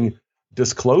obstructing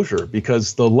disclosure,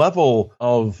 because the level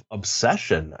of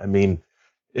obsession, I mean,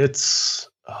 it's.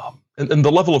 And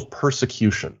the level of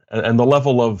persecution and the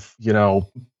level of,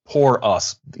 poor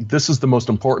us, this is the most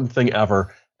important thing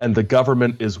ever. And the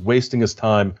government is wasting his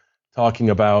time talking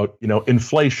about,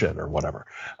 inflation or whatever.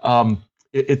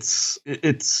 It's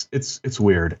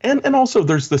weird. And also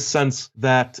there's this sense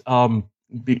that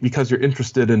because you're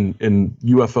interested in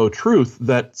UFO truth,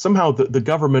 that somehow the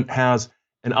government has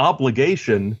an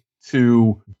obligation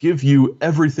to give you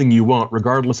everything you want,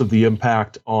 regardless of the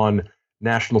impact on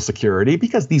national security,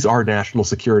 because these are national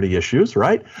security issues,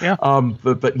 right? Yeah.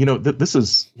 But this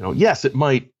is, yes, it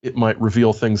might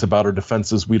reveal things about our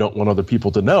defenses we don't want other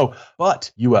people to know, but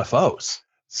UFOs.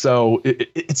 So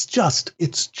it's just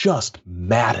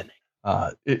maddening.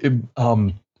 And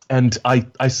I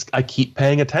keep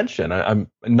paying attention. I'm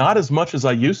not as much as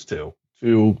I used to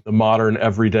the modern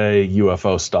everyday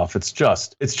UFO stuff. It's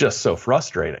just so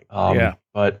frustrating.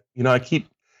 But I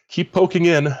keep poking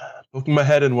in. poking my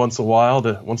head in once in a while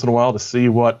to see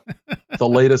what the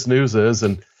latest news is.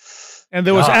 And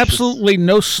there was absolutely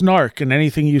no snark in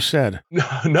anything you said.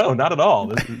 No, not at all.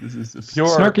 This is pure.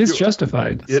 Snark is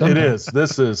justified. It is.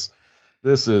 This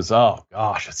is. Oh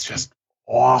gosh, it's just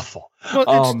awful.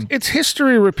 Well, it's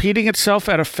history repeating itself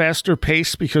at a faster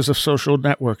pace because of social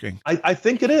networking. I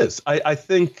think it is. I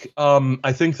think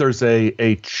there's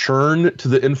a churn to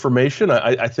the information.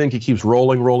 I think it keeps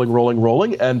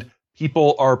rolling, and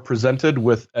people are presented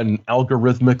with an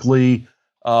algorithmically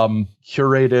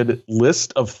curated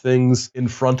list of things in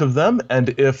front of them, and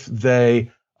if they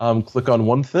click on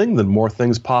one thing, then more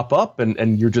things pop up,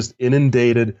 and you're just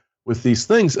inundated with these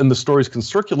things, and the stories can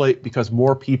circulate because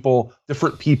more people,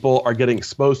 different people, are getting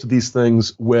exposed to these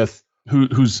things with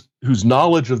whose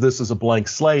knowledge of this is a blank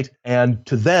slate, and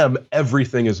to them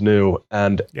everything is new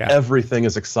and everything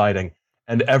is exciting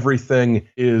and everything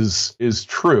is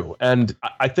true. And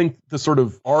I think the sort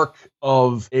of arc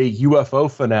of a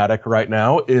UFO fanatic right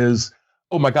now is,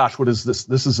 oh my gosh, what is this?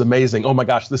 This is amazing. Oh my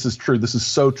gosh, this is true. This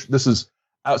is this is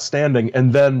outstanding.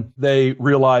 And then they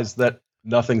realize that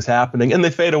nothing's happening and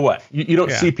they fade away. You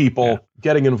don't see people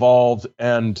getting involved,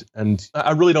 and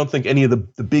I really don't think any of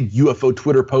the big UFO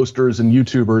Twitter posters and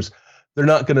YouTubers, they're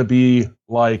not going to be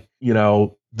like,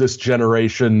 this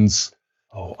generation's,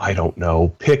 I don't know,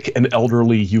 pick an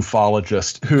elderly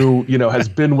ufologist who, has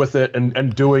been with it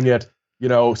and doing it,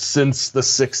 since the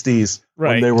 60s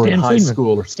when they were in high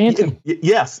school. Or Stanton.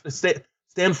 Yes,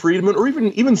 Stan Friedman, or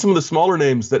even some of the smaller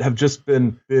names that have just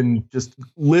been just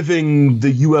living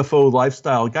the UFO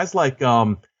lifestyle. Guys like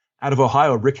out of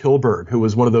Ohio, Rick Hilberg, who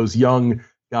was one of those young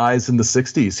guys in the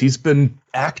 60s. He's been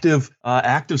active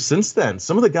since then.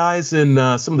 Some of the guys in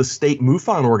some of the state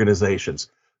MUFON organizations,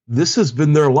 this has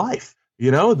been their life. The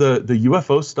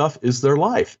UFO stuff is their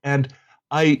life. And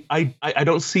I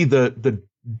don't see the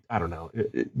I don't know.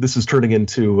 This is turning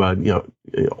into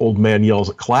old man yells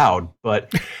at cloud,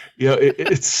 but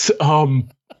it's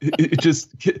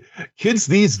just kids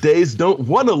these days don't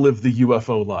want to live the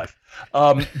UFO life.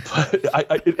 But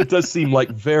it does seem like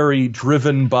very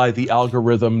driven by the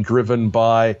algorithm, driven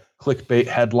by clickbait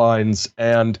headlines,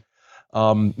 and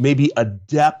maybe a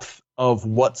depth of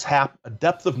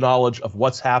knowledge of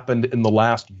what's happened in the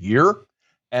last year,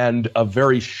 and a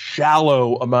very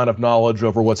shallow amount of knowledge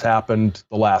over what's happened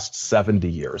the last 70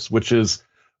 years, which is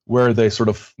where they sort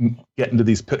of get into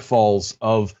these pitfalls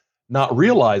of not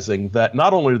realizing that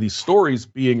not only are these stories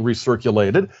being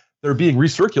recirculated, they're being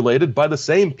recirculated by the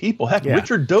same people. Heck,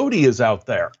 Richard Doty is out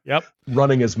there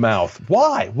running his mouth.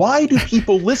 Why? Why do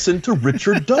people listen to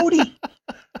Richard Doty?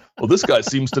 Well, this guy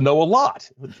seems to know a lot.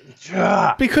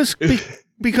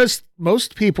 Because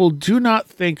most people do not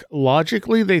think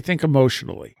logically, they think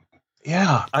emotionally.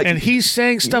 Yeah. And he's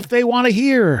saying stuff they want to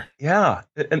hear. Yeah.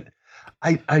 And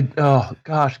I oh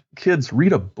gosh, kids,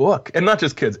 read a book. And not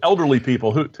just kids, elderly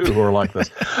people who are like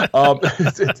this.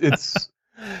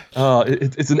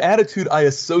 It's an attitude I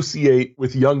associate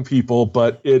with young people,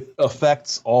 but it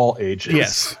affects all ages.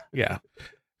 Yes. Yeah.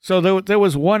 So there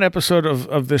was one episode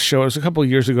of this show, it was a couple of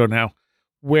years ago now,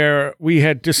 where we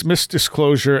had dismissed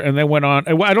disclosure and then went on.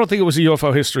 I don't think it was a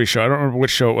UFO history show. I don't remember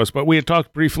which show it was, but we had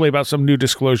talked briefly about some new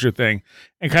disclosure thing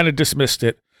and kind of dismissed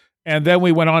it. And then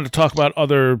we went on to talk about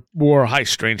other more high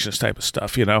strangeness type of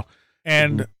stuff,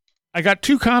 And I got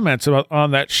two comments on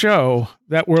that show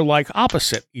that were like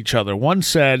opposite each other. One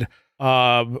said,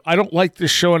 I don't like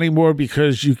this show anymore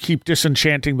because you keep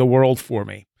disenchanting the world for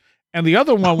me. And the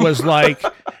other one was like,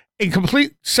 in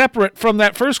complete separate from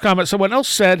that first comment, someone else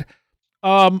said,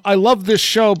 I love this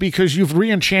show because you've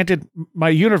re-enchanted my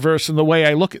universe and the way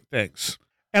I look at things.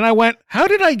 And I went, how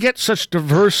did I get such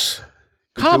diverse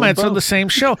comments on the same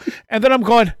show? And then I'm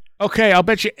going, okay, I'll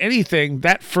bet you anything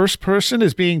that first person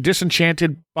is being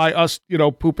disenchanted by us,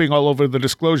 pooping all over the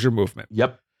disclosure movement.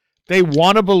 Yep. They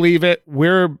want to believe it.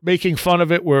 We're making fun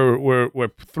of it. We're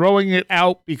throwing it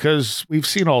out because we've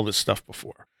seen all this stuff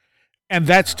before. And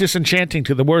that's disenchanting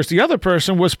to them. Whereas the other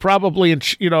person was probably,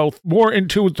 more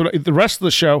into the rest of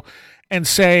the show and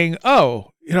saying,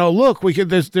 oh, look,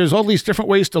 there's all these different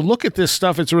ways to look at this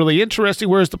stuff. It's really interesting.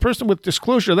 Whereas the person with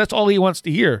disclosure, that's all he wants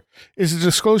to hear is the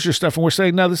disclosure stuff. And we're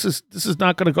saying, no, this is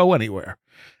not going to go anywhere.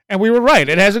 And we were right.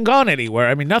 It hasn't gone anywhere.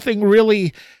 I mean, nothing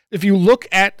really, if you look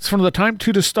at from the time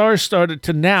To the Stars started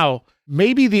to now,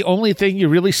 maybe the only thing you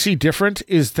really see different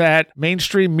is that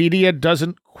mainstream media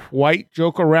doesn't quite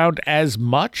joke around as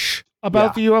much.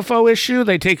 about the UFO issue.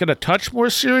 They take it a touch more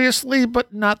seriously,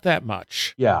 but not that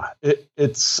much. Yeah,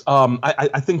 it's.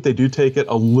 I think they do take it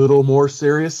a little more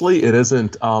seriously. It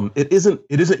isn't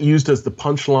used as the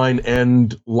punchline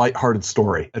and lighthearted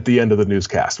story at the end of the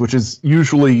newscast, which is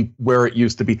usually where it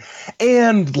used to be.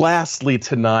 And lastly,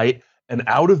 tonight, an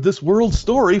out of this world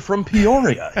story from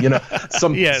Peoria.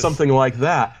 Something like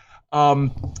that.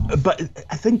 But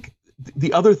I think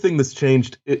the other thing that's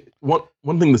changed,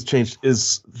 one thing that's changed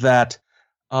is that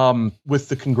with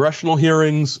the congressional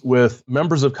hearings, with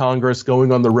members of Congress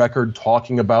going on the record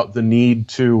talking about the need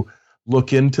to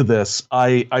look into this,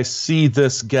 I see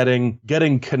this getting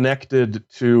connected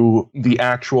to the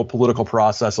actual political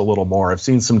process a little more. I've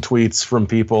seen some tweets from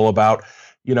people about,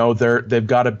 they've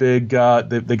got a big,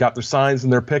 they got their signs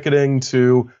and they're picketing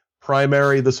to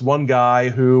primary this one guy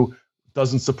who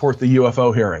doesn't support the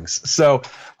UFO hearings. So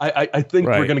I think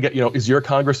we're going to get, is your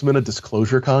congressman a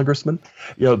disclosure congressman?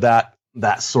 That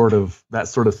sort of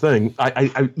thing.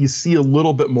 You see a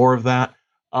little bit more of that.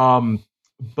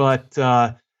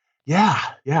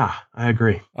 Yeah, I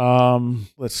agree.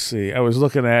 Let's see. I was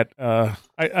looking at,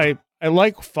 I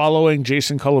like following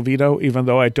Jason Colavito, even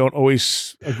though I don't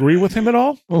always agree with him at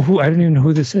all. Well, I don't even know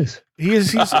who this is.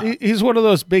 He's one of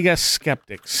those big ass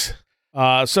skeptics.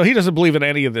 So he doesn't believe in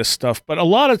any of this stuff, but a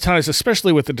lot of times,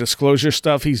 especially with the disclosure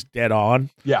stuff, he's dead on.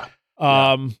 Yeah.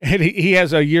 And he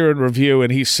has a year in review, and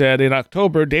he said in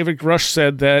October, David Grush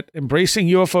said that embracing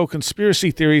UFO conspiracy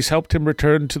theories helped him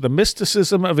return to the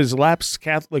mysticism of his lapsed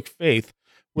Catholic faith,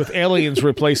 with aliens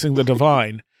replacing the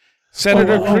divine.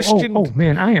 Senator Christian. Oh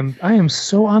man, I am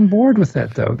so on board with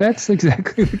that though. That's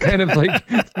exactly the kind of like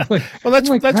well, that's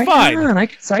right fine. On. I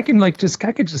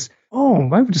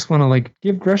would just want to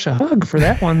give Grush a hug for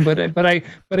that one, but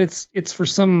it's for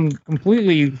some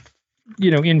completely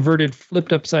inverted,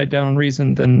 flipped upside down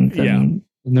reason than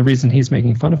the reason he's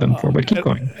making fun of him for. But keep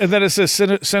going. And then it says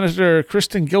Senator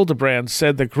Kristen Gillibrand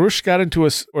said that Grush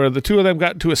the two of them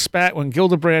got into a spat when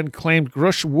Gillibrand claimed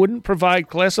Grush wouldn't provide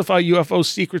classified UFO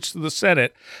secrets to the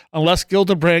Senate unless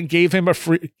Gillibrand gave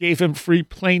him free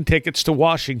plane tickets to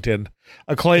Washington.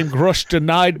 A claim Grush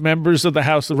denied members of the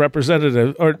House of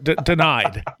Representatives, or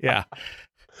denied. Yeah.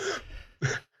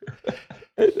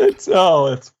 It's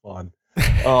fun.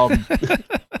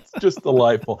 It's just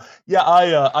delightful. Yeah,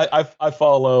 I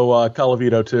follow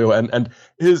Colavito too, and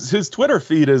his Twitter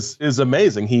feed is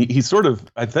amazing. He sort of,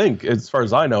 I think, as far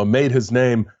as I know, made his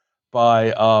name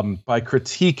by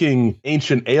critiquing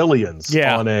ancient aliens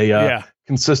on a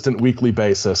consistent weekly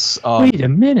basis. Wait a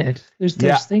minute. There's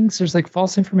things. There's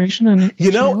false information on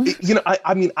it.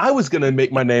 I was going to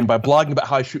make my name by blogging about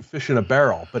how I shoot fish in a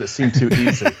barrel, but it seemed too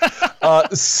easy.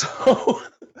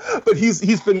 But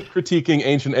he's been critiquing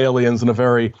ancient aliens in a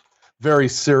very, very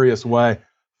serious way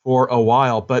for a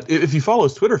while. But if you follow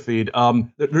his Twitter feed,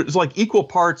 there's equal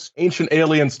parts ancient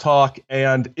aliens talk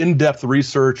and in-depth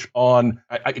research on,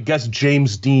 I guess,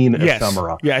 James Dean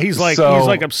ephemera. Yeah, he's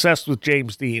obsessed with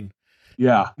James Dean.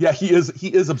 Yeah, he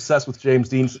is obsessed with James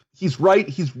Dean. He's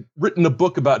written a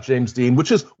book about James Dean,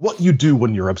 which is what you do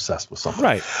when you're obsessed with something.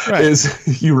 Right.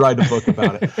 Is you write a book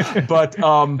about it. But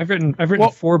I've written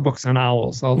 4 books on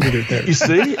owls. I'll leave it there. You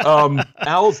see,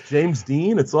 owls, James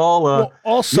Dean. It's all.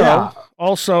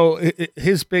 Also,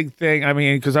 his big thing. I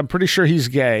mean, because I'm pretty sure he's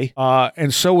gay,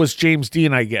 and so was James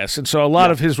Dean, I guess. And so a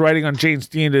lot of his writing on James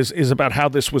Dean is about how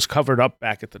this was covered up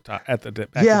back at the time, in the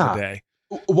day.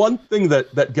 One thing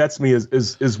that gets me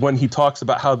is when he talks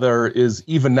about how there is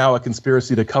even now a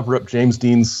conspiracy to cover up James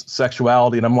Dean's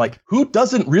sexuality. And I'm like, who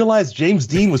doesn't realize James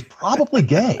Dean was probably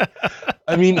gay?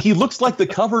 I mean, he looks like the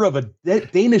cover of a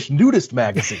Danish nudist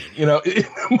magazine,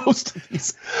 most of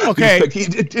these. Okay.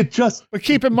 But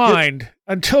keep in mind,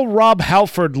 until Rob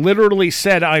Halford literally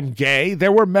said, I'm gay,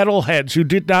 there were metalheads who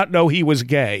did not know he was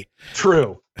gay.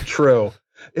 True.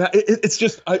 Yeah, it's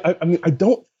just, I mean, I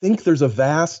don't think there's a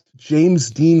vast James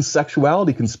Dean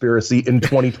sexuality conspiracy in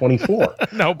 2024.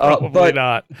 No, probably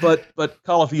not. But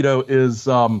Colavito is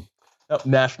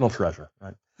national treasure,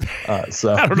 right?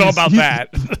 So I don't know about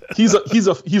that.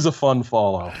 He's a fun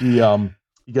follow.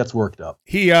 He gets worked up.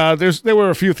 There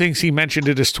were a few things he mentioned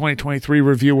in his 2023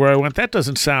 review where I went, that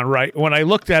doesn't sound right. When I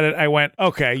looked at it, I went,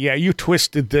 okay, yeah, you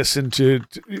twisted this into,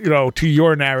 to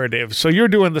your narrative. So you're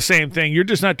doing the same thing. You're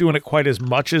just not doing it quite as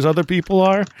much as other people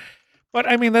are. But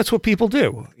I mean, that's what people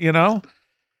do,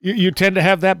 You tend to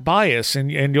have that bias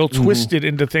and you'll twist it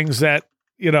into things that,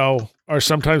 are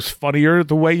sometimes funnier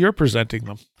the way you're presenting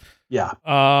them. Yeah.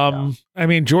 I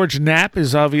mean, George Knapp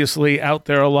is obviously out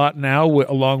there a lot now,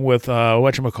 along with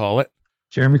whatchamacallit?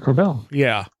 Jeremy Corbell.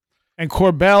 Yeah. And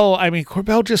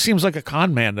Corbell just seems like a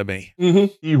con man to me.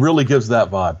 Mm-hmm. He really gives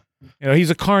that vibe. He's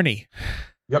a carny.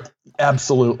 Yep,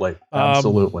 absolutely.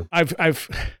 Absolutely.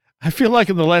 I feel like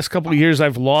in the last couple of years,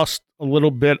 I've lost a little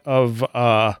bit of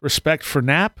respect for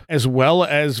Knapp as well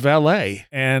as Vallée.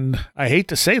 And I hate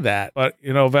to say that, but,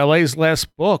 Vallée's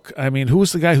last book, I mean, who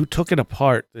was the guy who took it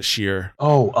apart this year?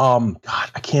 Oh, God,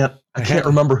 I can't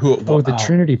remember who it was. Oh, the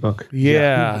Trinity book.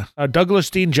 Yeah. Douglas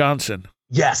Dean Johnson.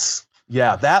 Yes.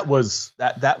 Yeah, that was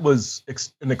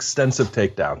an extensive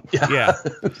takedown. Yeah.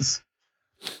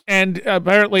 And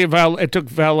apparently it took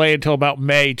Vallée until about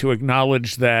May to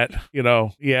acknowledge that,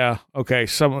 okay, I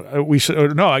guess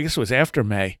it was after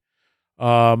May.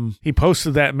 He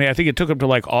posted that in May. I think it took him to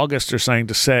like August or something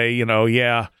to say,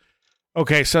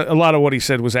 okay, so a lot of what he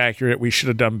said was accurate. We should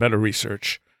have done better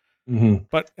research. Mm-hmm.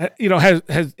 But,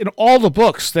 has in all the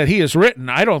books that he has written,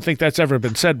 I don't think that's ever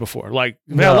been said before. Like,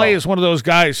 Vallée is one of those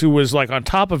guys who was like on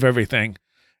top of everything.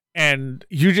 And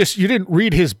you didn't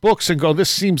read his books and go, this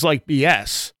seems like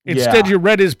BS. Instead, you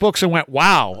read his books and went,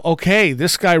 wow, okay,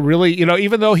 this guy really,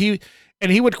 even though he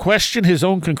would question his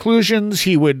own conclusions.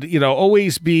 He would,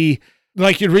 always be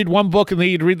like, you'd read one book and then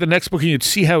you'd read the next book and you'd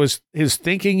see how his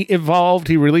thinking evolved.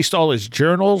 He released all his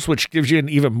journals, which gives you an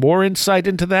even more insight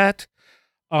into that.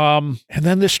 And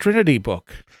then this Trinity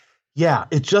book. Yeah,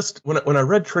 it just, when I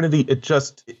read Trinity, it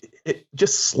just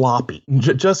sloppy,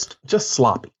 just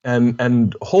sloppy,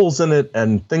 and holes in it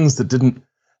and things that didn't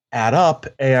add up,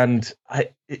 and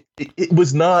it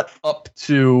was not up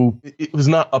to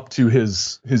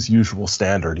his usual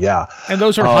standard. Yeah, and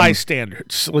those are high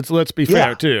standards. Let's be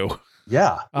fair too.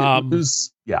 Yeah. What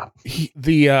was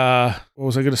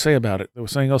I going to say about it? There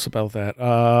was something else about that.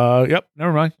 Yep.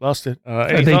 Never mind. Lost it.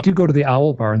 They do go to the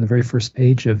owl bar in the very first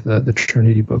page of the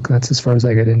Trinity book. That's as far as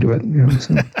I get into it.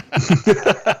 So.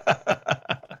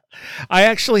 I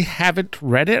actually haven't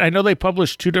read it. I know they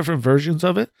published 2 different versions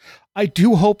of it. I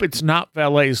do hope it's not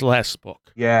Vallée's last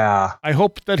book. Yeah. I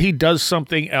hope that he does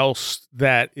something else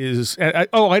that is. I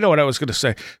know what I was going to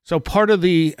say. So part of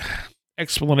the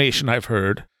explanation I've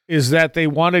heard is that they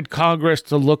wanted Congress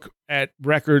to look at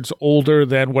records older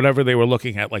than whatever they were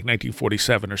looking at, like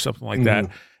 1947 or something like that,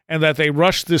 and that they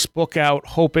rushed this book out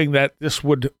hoping that this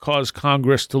would cause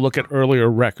Congress to look at earlier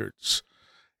records.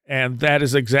 And that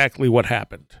is exactly what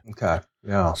happened. Okay,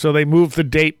 yeah. So they moved the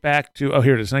date back to,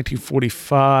 here it is,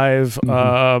 1945.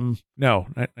 No,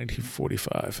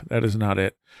 1945. That is not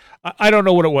it. I don't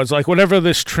know what it was. Like, whenever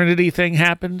this Trinity thing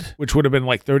happened, which would have been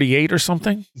like 38 or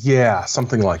something. Yeah,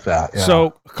 something like that. Yeah.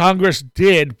 So Congress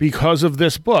did, because of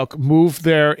this book, move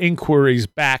their inquiries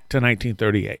back to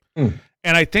 1938.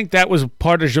 And I think that was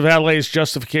part of Vallée's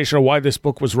justification of why this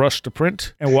book was rushed to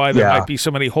print and why there might be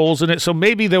so many holes in it. So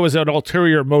maybe there was an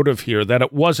ulterior motive here, that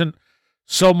it wasn't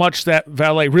so much that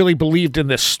Vallée really believed in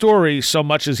this story so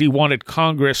much as he wanted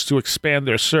Congress to expand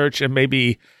their search and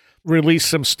maybe release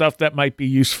some stuff that might be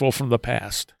useful from the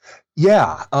past.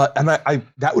 Yeah, and I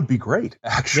that would be great.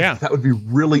 Actually, that would be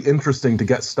really interesting to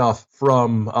get stuff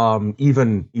from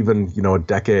even a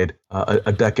decade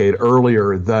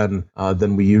earlier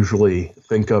than we usually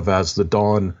think of as the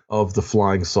dawn of the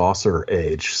flying saucer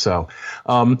age. So,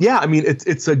 I mean,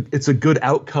 it's a good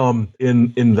outcome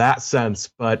in that sense,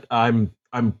 but I'm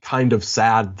kind of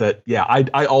sad that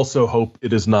I also hope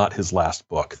it is not his last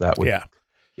book. That would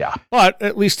Yeah. But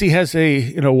at least he has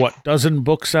a, dozen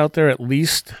books out there at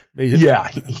least. He's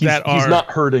not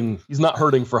hurting. He's not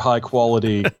hurting for high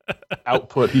quality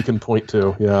output he can point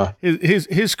to. Yeah.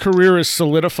 His career is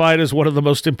solidified as one of the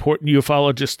most important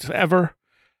ufologists ever,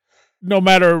 no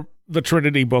matter the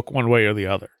Trinity book one way or the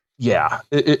other. Yeah.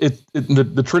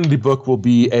 The Trinity book will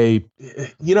be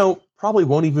probably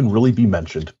won't even really be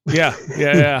mentioned.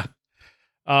 Yeah.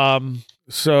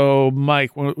 So,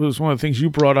 Mike, it was one of the things you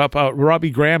brought up.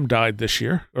 Robbie Graham died this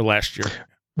year or last year.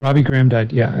 Robbie Graham died,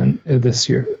 this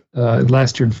year.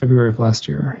 Last year, in February of last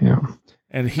year, yeah.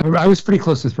 And I was pretty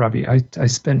close with Robbie. I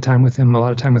spent a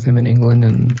lot of time with him in England,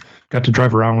 and got to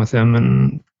drive around with him,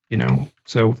 and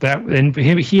so that, and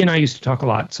he and I used to talk a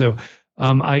lot. So,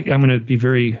 I'm going to be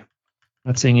very,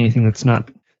 not saying anything that's not.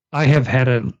 I have had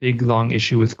a big, long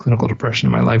issue with clinical depression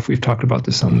in my life. We've talked about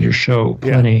this on your show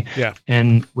plenty. Yeah.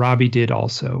 And Robbie did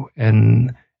also.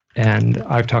 And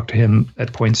I've talked to him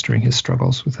at points during his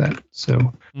struggles with that.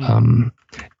 So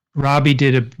Robbie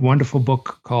did a wonderful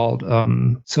book called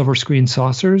Silver Screen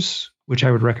Saucers, which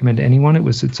I would recommend to anyone.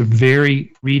 It's a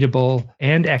very readable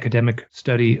and academic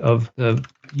study of the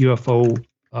UFO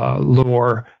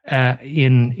lore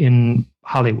in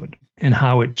Hollywood, and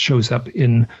how it shows up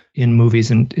in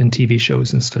movies and in TV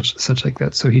shows and such like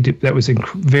that. So that was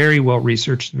very well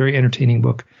researched, very entertaining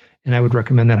book, and I would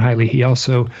recommend that highly. He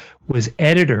also was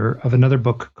editor of another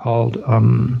book called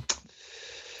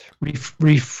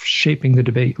Reshaping the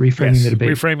debate, reframing the debate.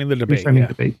 Reframing the debate. Reframing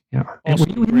the debate, yeah. And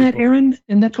Also were you in that, Aaron,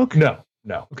 in that book? No.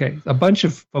 Okay, a bunch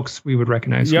of folks we would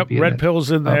recognize. Yep, would be Red in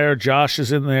Pill's in there. Josh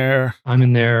is in there. I'm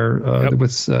in there. Yep.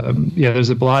 There's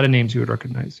a lot of names you would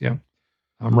recognize. Yeah,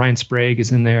 Ryan Sprague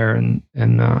is in there, and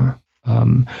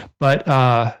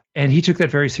he took that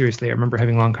very seriously. I remember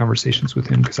having long conversations with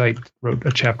him because I wrote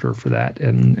a chapter for that,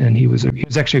 and he was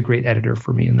actually a great editor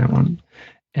for me in that one,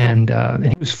 and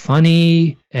he was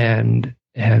funny and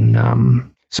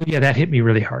so yeah, that hit me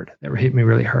really hard. And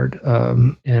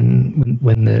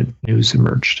when the news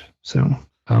emerged, so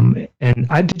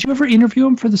did you ever interview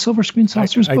him for the Silver Screen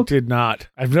Saucers book? I did not.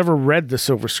 I've never read the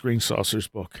Silver Screen Saucers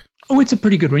book. Oh, it's a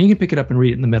pretty good one. You can pick it up and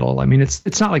read it in the middle. I mean,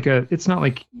 it's not like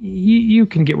you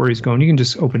can get where he's going. You can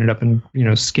just open it up and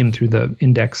skim through the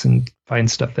index and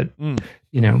find stuff that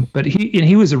But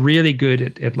he was really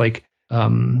good at like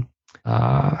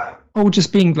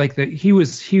just being like he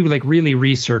really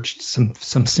researched some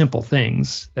simple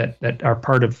things that are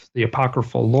part of the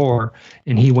apocryphal lore,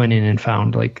 and he went in and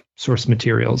found like source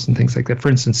materials and things like that. For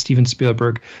instance, Steven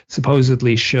Spielberg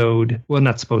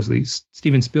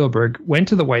went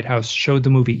to the White House, showed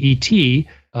the movie E.T.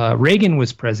 Reagan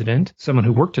was president, someone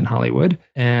who worked in Hollywood,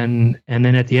 and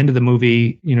then at the end of the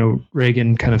movie,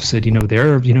 Reagan kind of said,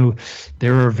 there are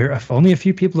only a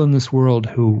few people in this world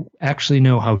who actually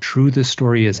know how true this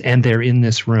story is, and they're in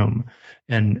this room,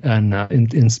 and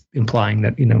implying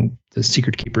that the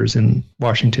secret keepers in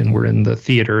Washington were in the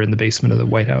theater in the basement of the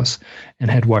White House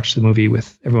and had watched the movie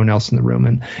with everyone else in the room,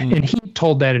 and he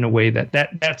told that in a way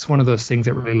that's one of those things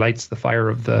that really lights the fire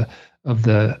of the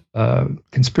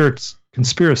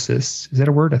conspiracists. Is that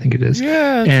a word? I think it is.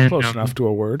 Yeah, close enough to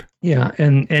a word. Yeah,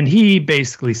 and he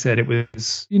basically said it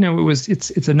was,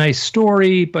 it's a nice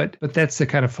story, but that's the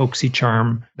kind of folksy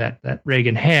charm that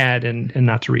Reagan had, and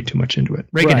not to read too much into it.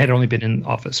 Reagan had only been in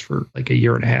office for like a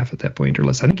year and a half at that point, or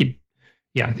less. I think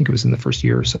it was in the first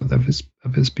year or so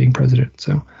of his being president.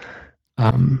 So,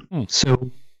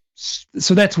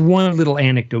 So that's one little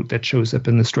anecdote that shows up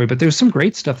in the story, but there's some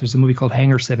great stuff. There's a movie called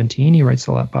Hangar 17. He writes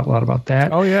a lot about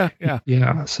that. Oh yeah.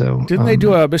 So didn't they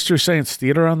do a Mystery Science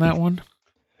Theater on that one?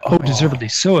 Oh, deservedly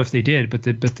so if they did. But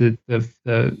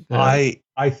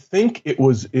I think it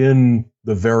was in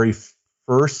the very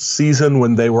first season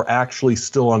when they were actually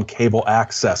still on cable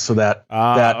access. So that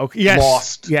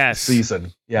lost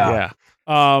season. Yeah.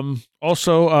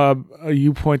 Also,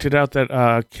 you pointed out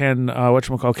that Ken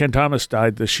Thomas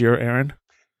died this year, Aaron.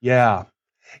 Yeah.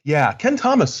 Ken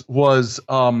Thomas was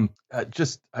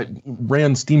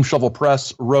ran Steam Shovel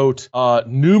Press, wrote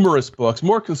numerous books,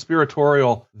 more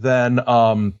conspiratorial than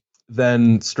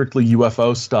strictly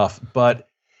UFO stuff. But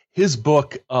his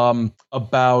book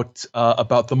about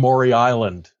the Maury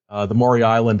Island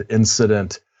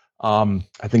incident, I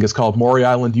think it's called Maury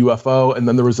Island UFO, and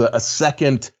then there was a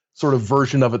second sort of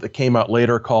version of it that came out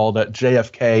later called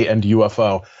JFK and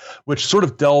UFO, which sort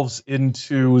of delves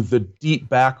into the deep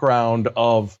background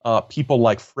of people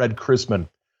like Fred Krisman,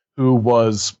 who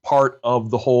was part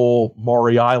of the whole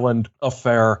Maury Island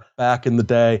affair back in the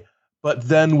day, but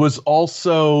then was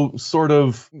also sort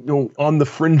of on the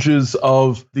fringes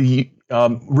of the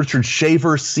Richard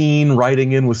Shaver scene,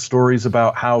 writing in with stories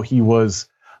about how he was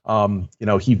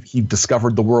he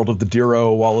discovered the world of the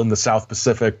Diro while in the South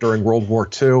Pacific during World War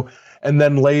II. And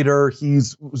then later he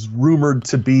was rumored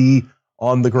to be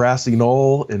on the grassy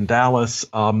knoll in Dallas.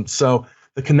 So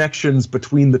the connections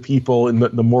between the people in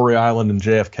the Maury Island and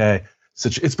JFK,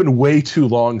 it's been way too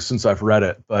long since I've read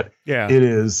it, but it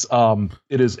is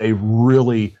a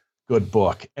really good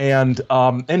book. And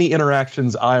any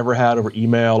interactions I ever had over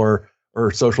email or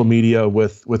social media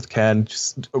with Ken,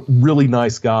 just a really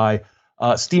nice guy.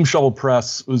 Steam Shovel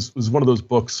Press was one of those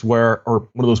books or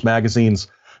one of those magazines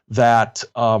that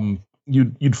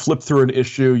you'd flip through an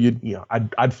issue.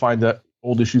 I'd find that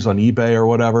old issues on eBay or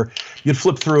whatever. You'd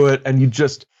flip through it, and you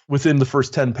just within the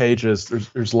first 10 pages,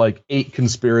 there's like 8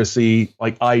 conspiracy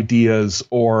ideas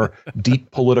or deep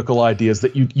political ideas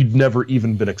that you'd never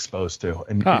even been exposed to,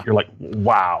 and you're like,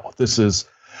 wow, this is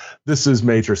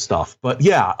major stuff. But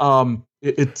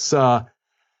it's a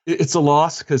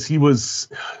loss because he was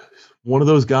one of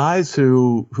those guys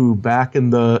who back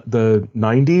in the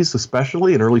 90s,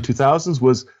 especially in early 2000s,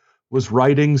 was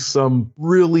writing some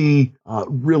really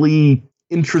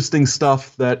interesting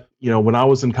stuff that, when I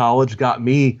was in college, got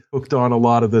me hooked on a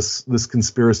lot of this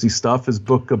conspiracy stuff. His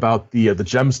book about the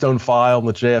Gemstone File and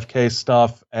the JFK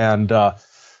stuff and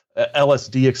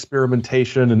LSD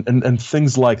experimentation and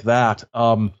things like that.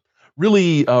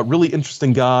 Really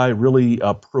interesting guy, really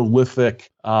prolific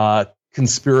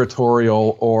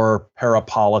conspiratorial or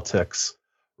parapolitics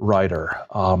writer.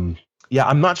 Yeah,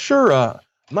 I'm not sure.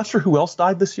 I'm not sure who else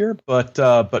died this year, but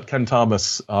Ken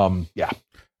Thomas. Yeah.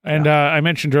 And I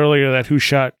mentioned earlier that Who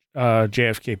Shot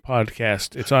JFK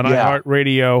podcast. It's on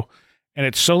iHeartRadio, and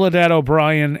it's Soledad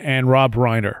O'Brien and Rob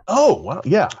Reiner. Oh, wow.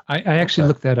 Yeah. I actually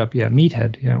looked that up. Yeah,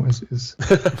 Meathead. Yeah, is.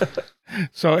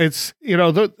 So it's,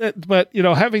 but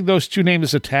having those two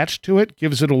names attached to it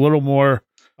gives it a little more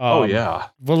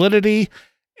validity.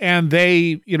 And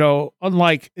they,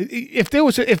 unlike if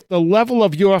the level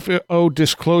of UFO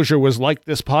disclosure was like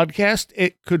this podcast,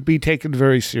 it could be taken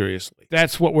very seriously.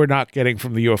 That's what we're not getting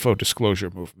from the UFO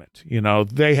disclosure movement.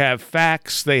 They have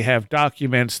facts, they have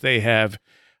documents, they have,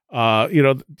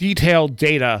 detailed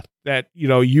data that,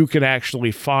 you can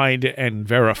actually find and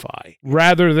verify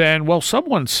rather than, well,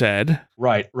 someone said.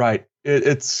 Right.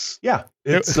 It's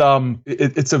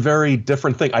a very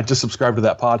different thing. I just subscribed to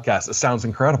that podcast. It sounds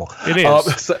incredible. It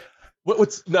is.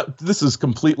 What's now, this is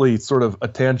completely sort of a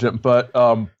tangent, but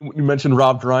you mentioned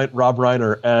Rob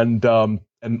Reiner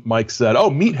and Mike said, "Oh,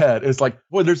 Meathead." It's like,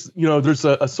 boy, there's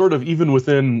a sort of, even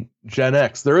within Gen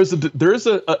X, there is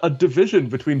a division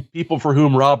between people for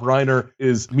whom Rob Reiner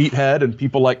is Meathead and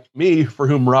people like me for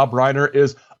whom Rob Reiner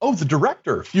is, the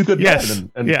director, Few Good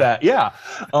Men, and that. Yeah.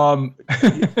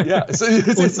 Yeah. So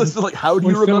it's just like, how do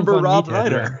you remember Rob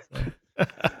Reiner?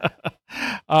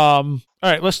 All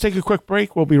right, let's take a quick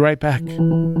break. We'll be right back.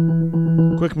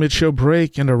 Quick mid-show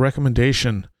break and a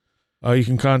recommendation. You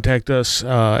can contact us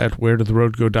at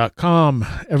wheredidtheroadgo.com.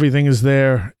 Everything is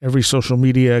there. Every social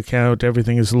media account,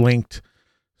 everything is linked.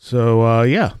 So,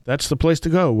 that's the place to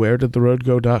go,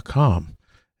 wheredidtheroadgo.com.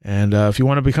 And if you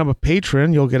want to become a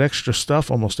patron, you'll get extra stuff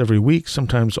almost every week,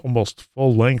 sometimes almost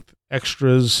full-length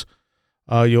extras.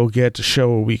 You'll get a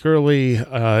show a week early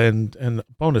and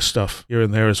bonus stuff here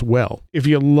and there as well. If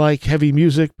you like heavy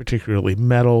music, particularly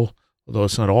metal, although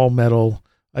it's not all metal,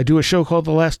 I do a show called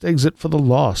The Last Exit for the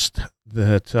Lost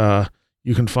that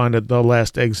you can find at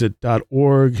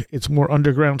thelastexit.org. It's more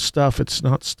underground stuff. It's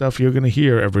not stuff you're going to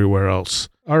hear everywhere else.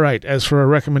 All right, as for a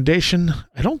recommendation,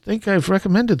 I don't think I've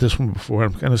recommended this one before.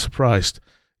 I'm kind of surprised.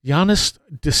 Janus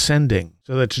Descending.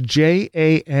 So that's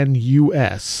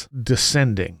Janus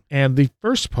Descending. And the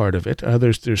first part of it,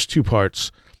 there's two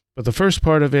parts, but the first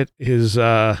part of it is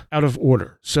out of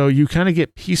order. So you kind of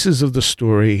get pieces of the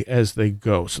story as they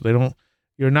go. So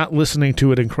you're not listening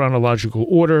to it in chronological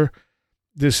order.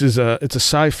 It's a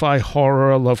sci-fi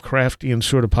horror Lovecraftian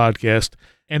sort of podcast,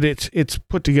 and it's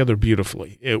put together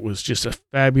beautifully. It was just a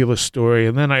fabulous story.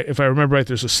 And then if I remember right,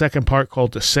 there's a second part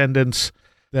called Descendants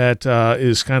that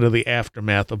is kind of the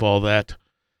aftermath of all that.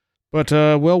 But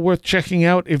worth checking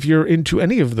out if you're into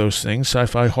any of those things,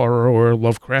 sci-fi horror or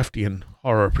Lovecraftian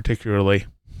horror particularly,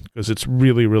 because it's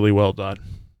really, really well done.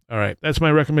 All right, that's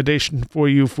my recommendation for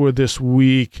you for this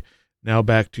week. Now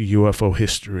back to UFO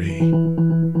history.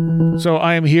 So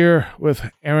I am here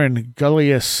with Aaron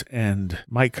Gulyas and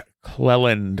Mike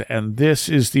Clelland, and this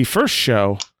is the first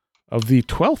show of the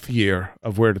 12th year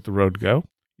of Where Did the Road Go?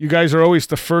 You guys are always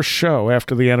the first show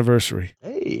after the anniversary.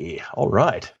 Hey, all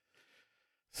right.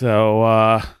 So,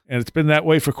 and it's been that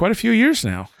way for quite a few years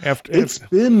now. It's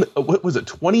been, what was it,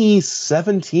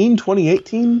 2017,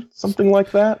 2018, something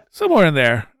like that? Somewhere in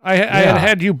there. I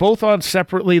had you both on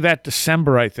separately that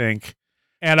December, I think.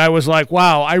 And I was like,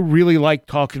 wow, I really like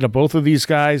talking to both of these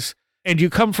guys. And you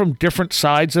come from different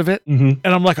sides of it. Mm-hmm.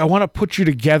 And I'm like, I want to put you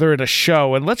together in a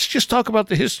show. And let's just talk about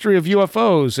the history of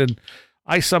UFOs. And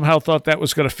I somehow thought that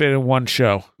was going to fit in one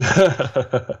show.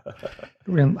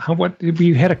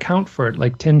 We had a count for it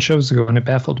like 10 shows ago, and it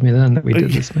baffled me then that we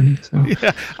did this many. So.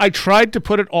 Yeah, I tried to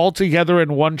put it all together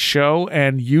in one show,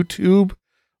 and YouTube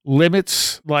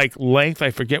limits like length.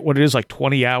 I forget what it is, like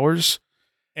 20 hours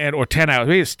or 10 hours.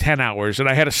 Maybe it's 10 hours, and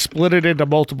I had to split it into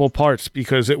multiple parts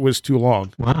because it was too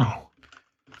long. Wow.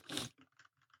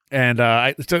 And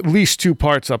it's at least 2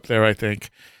 parts up there, I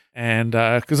think. And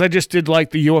because I just did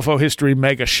like the UFO history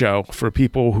mega show for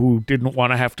people who didn't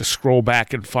want to have to scroll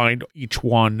back and find each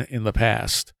one in the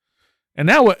past. And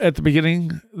now at the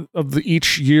beginning of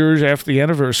each year after the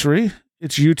anniversary,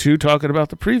 it's you two talking about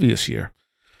the previous year.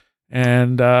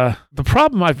 And the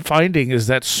problem I'm finding is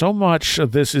that so much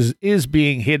of this is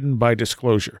being hidden by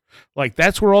disclosure. Like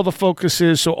that's where all the focus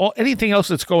is. So anything else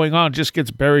that's going on just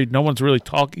gets buried. No one's really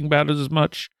talking about it as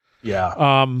much.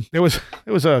 Yeah. There was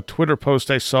a Twitter post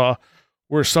I saw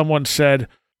where someone said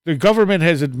the government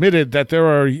has admitted that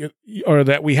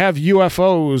that we have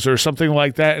UFOs or something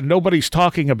like that, and nobody's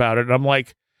talking about it. And I'm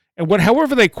like,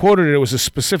 however they quoted it, it was a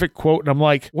specific quote, and I'm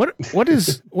like, what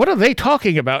are they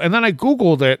talking about? And then I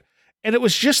Googled it, and it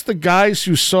was just the guys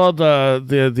who saw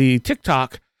the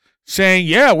TikTok saying,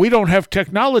 yeah, we don't have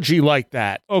technology like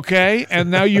that. Okay. And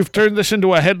now you've turned this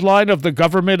into a headline of the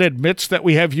government admits that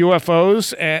we have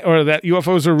UFOs or that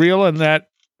UFOs are real and that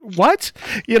what?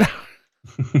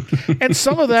 And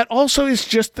some of that also is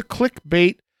just the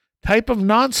clickbait type of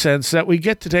nonsense that we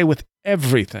get today with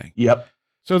everything. Yep.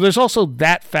 So there's also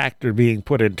that factor being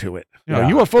put into it.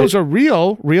 UFOs are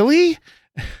real. Really?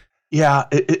 Yeah.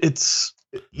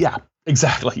 Yeah,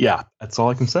 exactly. Yeah. That's all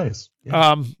I can say is.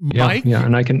 Mike? Yeah,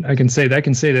 and I can say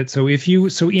that.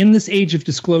 So in this age of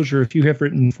disclosure, if you have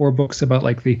written 4 books about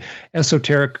like the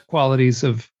esoteric qualities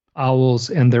of owls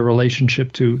and their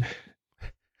relationship to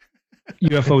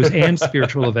UFOs and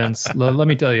spiritual events, let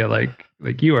me tell you, like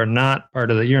you are not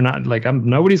part of that. You're not like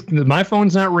my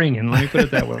phone's not ringing. Let me put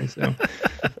it that way. So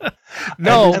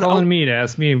no, calling me to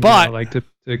ask me, but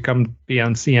to come be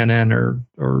on CNN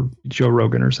or Joe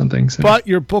Rogan or something. So. But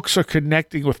your books are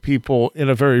connecting with people in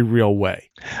a very real way.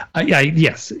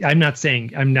 Yes, I'm not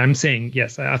saying. I'm saying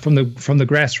yes. From the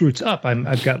grassroots up,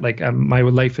 I've got my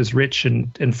life is rich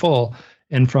and full.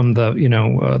 And from the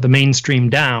the mainstream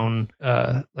down,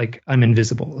 I'm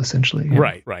invisible essentially.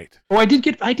 Yeah. Right. Oh, I did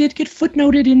get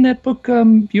footnoted in that book,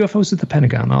 UFOs at the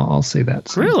Pentagon. I'll say that.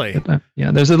 So, really?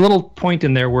 Yeah. There's a little point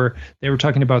in there where they were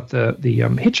talking about the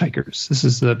hitchhikers. This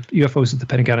is the UFOs at the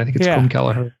Pentagon. I think it's Colm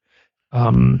Kelleher,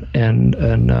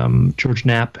 and George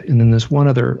Knapp, and then there's one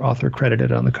other author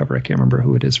credited on the cover. I can't remember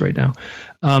who it is right now.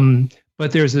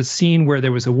 But there's a scene where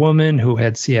there was a woman who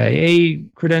had CIA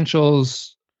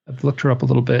credentials. I've looked her up a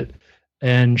little bit,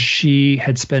 and she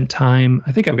had spent time,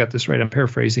 I think I've got this right, I'm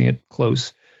paraphrasing it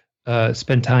close,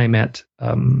 spent time at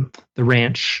the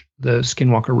ranch, the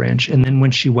Skinwalker Ranch. And then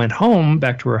when she went home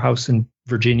back to her house in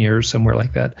Virginia or somewhere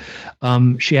like that,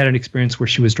 she had an experience where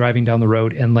she was driving down the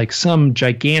road and like some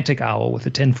gigantic owl with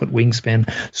a 10-foot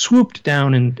wingspan swooped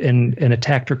down and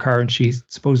attacked her car, and she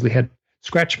supposedly had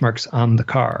scratch marks on the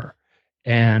car.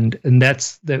 And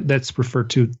that's referred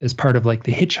to as part of like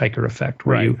the hitchhiker effect,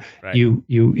 where you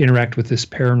interact with this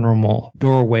paranormal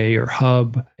doorway or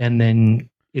hub, and then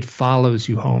it follows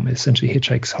you home, essentially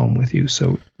hitchhikes home with you.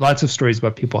 So lots of stories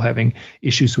about people having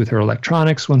issues with their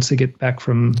electronics once they get back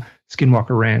from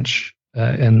Skinwalker Ranch,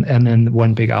 and then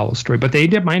one big owl story. But they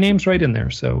did, my name's right in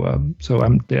there, so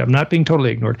I'm not being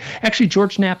totally ignored. Actually,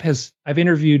 George Knapp I've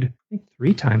interviewed I think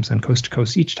 3 times on Coast to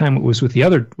Coast. Each time it was with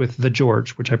the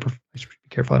George, which I should be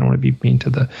careful. I don't want to be mean to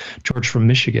the George from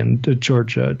Michigan.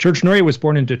 George Norrie was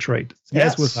born in Detroit,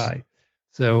 as was I.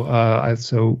 So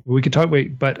so we could talk.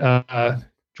 But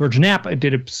George Knapp,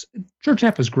 George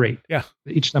Knapp was great. Yeah.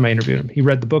 Each time I interviewed him, he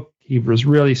read the book. He was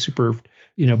really super,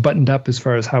 buttoned up as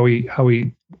far as how he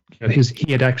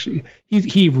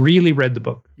he really read the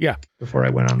book. Yeah. Before I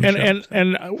went on the show.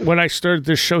 And when I started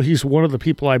this show, he's one of the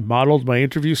people I modeled my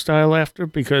interview style after,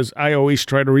 because I always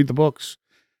try to read the books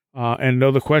and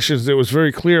know the questions. It was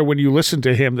very clear when you listen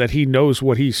to him that he knows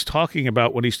what he's talking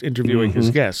about when he's interviewing his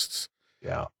guests.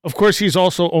 Yeah. Of course, he's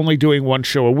also only doing 1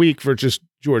 show a week versus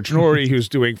George Norrie, who's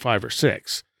doing 5 or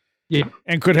 6. Yeah.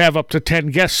 And could have up to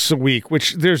 10 guests a week,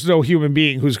 which there's no human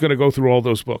being who's going to go through all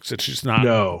those books. It's just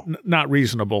not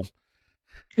reasonable.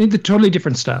 It's a totally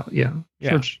different style. Yeah.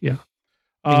 Yeah. George, yeah.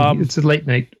 It's a late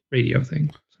night radio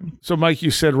thing. So, Mike,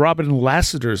 you said Robin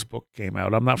Lassiter's book came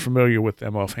out. I'm not familiar with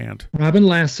them offhand. Robin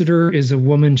Lassiter is a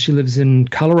woman. She lives in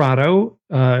Colorado.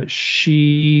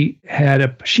 She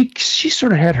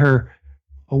sort of had her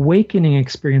awakening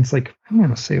experience, like, I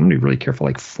want to say, I'm going to be really careful,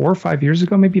 like 4 or 5 years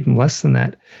ago, maybe even less than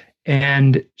that.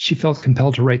 And she felt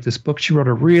compelled to write this book. She wrote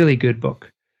a really good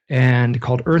book and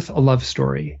called Earth, a Love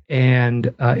Story.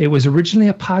 And it was originally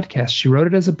a podcast. She wrote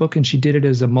it as a book, and she did it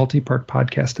as a multi-part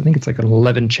podcast. I think it's like an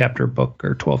 11-chapter book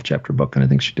or 12-chapter book. And I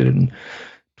think she did it in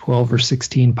 12 or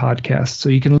 16 podcasts. So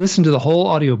you can listen to the whole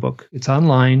audiobook. It's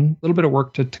online. A little bit of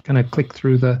work to kind of click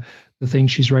through the thing.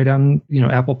 She's right on,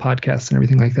 Apple Podcasts and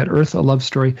everything like that. Earth, a Love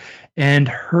Story. And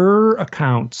her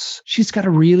accounts, she's got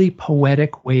a really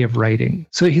poetic way of writing.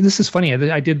 So this is funny. One of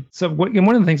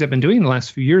the things I've been doing in the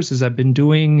last few years is I've been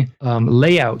doing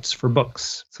layouts for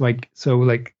books. And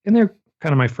they're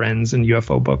kind of my friends in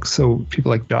UFO books. So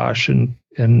people like Josh and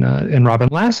Robin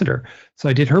Lassiter. So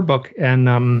I did her book,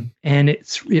 and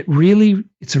it's a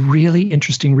really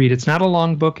interesting read. It's not a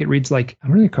long book. It reads like,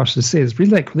 I'm really cautious to say this, it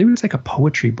reads like a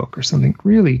poetry book or something,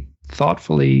 really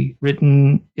thoughtfully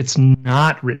written. It's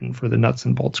not written for the nuts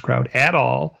and bolts crowd at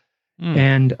all.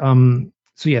 And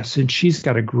so yes, and she's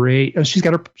got a great, she's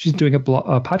doing a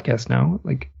podcast now,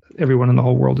 like everyone in the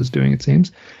whole world is doing, it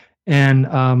seems. And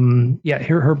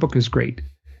her book is great.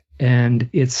 And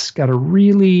it's got a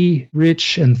really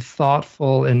rich and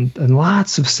thoughtful and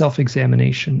lots of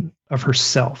self-examination of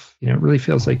herself. It really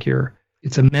feels like you're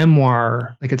it's a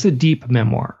memoir, like it's a deep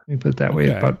memoir, let me put it that way,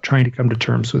 about trying to come to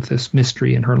terms with this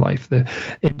mystery in her life.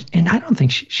 And I don't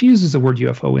think she uses the word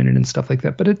UFO in it and stuff like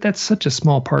that, but that's such a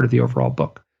small part of the overall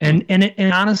book. And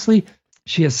honestly,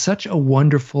 she has such a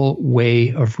wonderful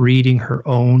way of reading her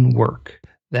own work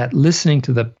that listening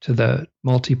to the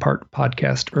multi-part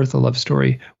podcast Earth: A Love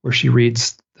Story, where she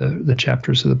reads the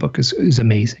chapters of the book, is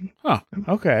amazing. Huh.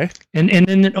 Okay. And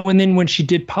then when she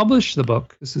did publish the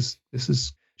book, this is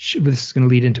going to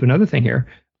lead into another thing here.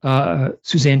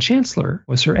 Suzanne Chancellor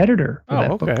was her editor for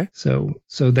that book.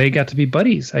 So they got to be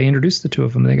buddies. I introduced the two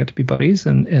of them. They got to be buddies,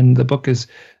 and the book is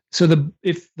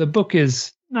if the book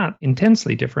is not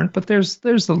intensely different, but there's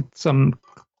some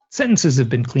sentences have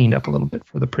been cleaned up a little bit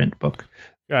for the print book.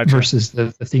 Gotcha. Versus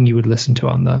the thing you would listen to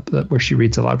on the where she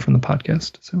reads aloud from the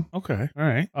podcast. So okay, all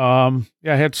right. I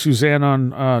had Suzanne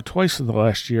on twice in the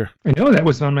last year. I know that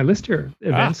was on my list here.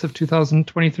 Events of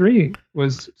 2023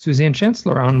 was Suzanne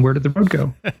Chancellor on Where Did the Road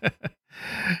Go?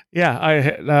 Yeah,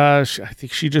 I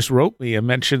think she just wrote me and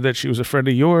mentioned that she was a friend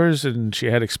of yours and she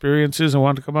had experiences and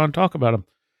wanted to come on and talk about them.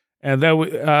 And then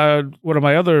one of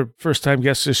my other first-time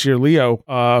guests this year, Leo,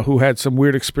 who had some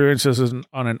weird experiences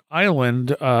on an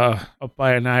island up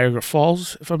by Niagara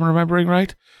Falls, if I'm remembering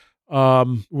right,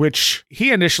 which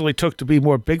he initially took to be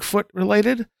more Bigfoot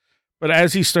related. But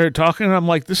as he started talking, I'm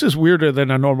like, this is weirder than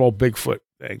a normal Bigfoot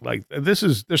thing. Like,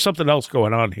 there's something else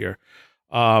going on here.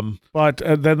 But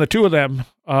then the two of them,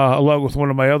 along with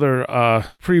one of my other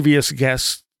previous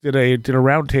guests, did a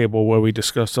roundtable where we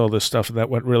discussed all this stuff, and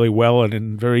that went really well and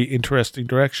in very interesting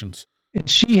directions. And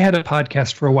she had a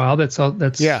podcast for a while. That's all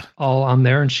on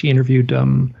there. And she interviewed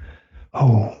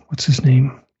what's his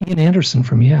name? Ian Anderson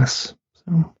from Yes.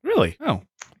 So really? Oh.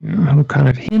 Who kind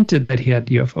of hinted that he had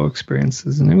UFO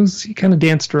experiences, and he kind of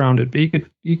danced around it. But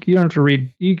you don't have to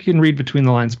read. You can read between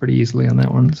the lines pretty easily on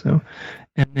that one. So.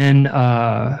 And then,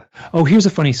 here's a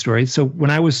funny story. So when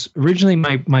I was originally,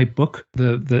 my book,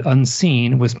 The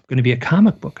Unseen, was going to be a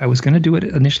comic book. I was going to do it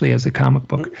initially as a comic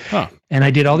book. Huh. And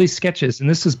I did all these sketches. And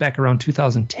this was back around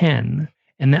 2010.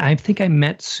 And I think I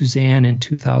met Suzanne in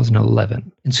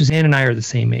 2011. And Suzanne and I are the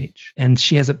same age. And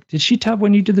did she tell,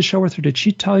 when you did the show with her, did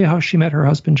she tell you how she met her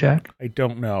husband, Jack? I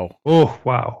don't know. Oh,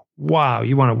 wow. Wow,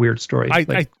 you want a weird story?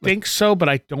 I think so, but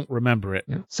I don't remember it.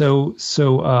 Yeah. So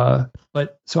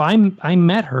I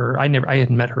met her. I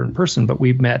hadn't met her in person, but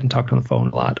we met and talked on the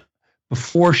phone a lot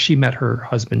before she met her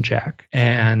husband Jack.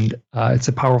 And it's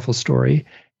a powerful story.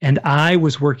 And I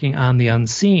was working on The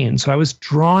Unseen, so I was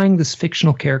drawing this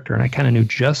fictional character, and I kind of knew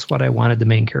just what I wanted the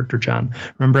main character, John.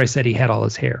 Remember, I said he had all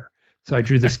his hair. So I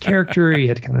drew this character. He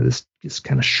had kind of this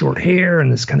kind of short hair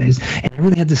and this kind of and I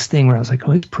really had this thing where I was like,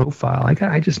 his profile.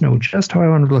 I just know just how I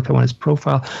want him to look. I want his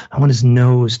profile. I want his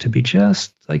nose to be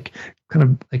just like kind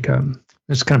of like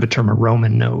there's kind of a term, a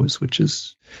Roman nose, which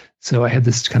is, so I had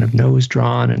this kind of nose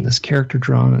drawn and this character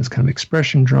drawn and this kind of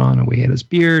expression drawn, and we had his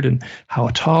beard and how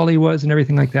tall he was and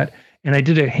everything like that. And I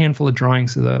did a handful of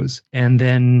drawings of those. And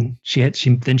then she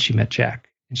met Jack.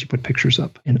 And she put pictures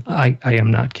up, and I am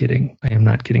not kidding. I am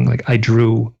not kidding. Like, I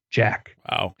drew Jack.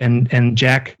 Wow. And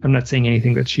Jack, I'm not saying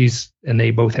anything that and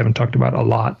they both haven't talked about a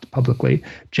lot publicly.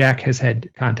 Jack has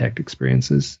had contact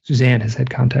experiences. Suzanne has had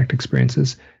contact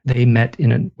experiences. They met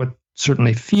in what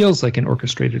certainly feels like an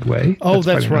orchestrated way. Oh,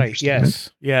 that's right. Yes.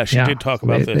 Yeah, she did talk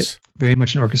about this. Very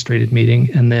much an orchestrated meeting.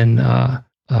 And then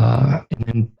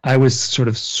I was sort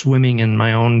of swimming in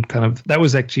my own that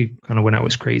was actually kind of when I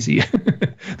was crazy.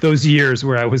 Those years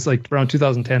where I was like around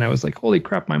 2010, I was like, holy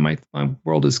crap, my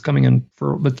world is coming in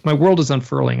but my world is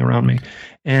unfurling around me.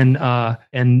 And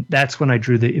that's when I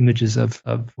drew the images of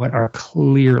what are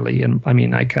clearly, and I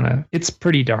mean, it's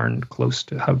pretty darn close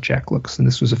to how Jack looks. And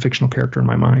this was a fictional character in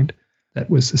my mind that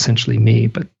was essentially me.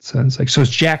 But so it's like,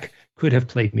 Jack could have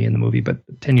played me in the movie, but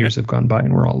 10 years have gone by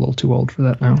and we're all a little too old for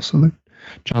that now. So the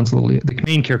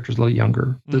main character is a little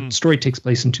younger. The story takes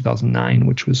place in 2009,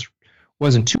 which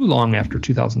wasn't too long after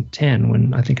 2010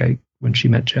 when she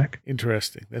met Jack.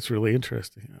 Interesting. That's really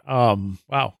interesting.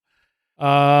 Wow.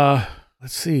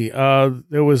 Let's see.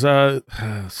 There was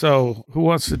so who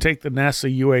wants to take the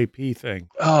NASA UAP thing?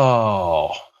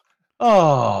 Oh,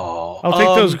 I'll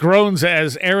take those groans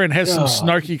as Aaron has some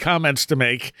snarky comments to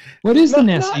make. What is the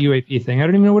NASA UAP thing? I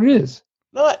don't even know what it is.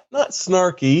 Not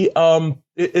snarky.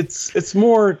 It's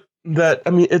more that, I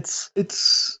mean,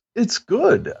 it's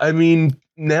good. I mean,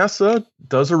 NASA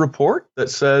does a report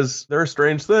that says there are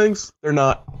strange things. They're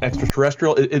not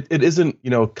extraterrestrial. It isn't,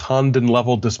 Condon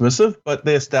level dismissive, but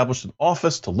they established an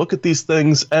office to look at these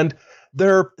things, and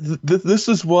This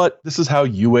is how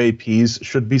UAPs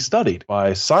should be studied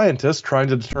by scientists trying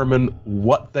to determine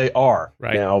what they are.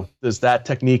 Right. Now, does that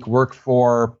technique work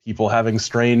for people having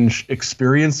strange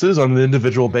experiences on an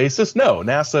individual basis? No,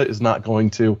 NASA is not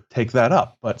going to take that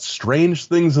up. But strange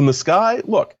things in the sky,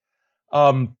 look,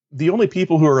 the only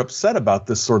people who are upset about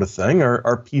this sort of thing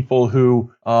are people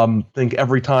who think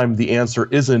every time the answer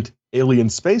isn't alien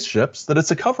spaceships that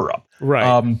it's a cover-up.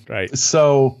 Right. Right.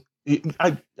 So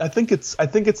I think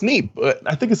it's neat, but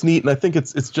I think it's neat, and I think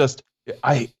it's just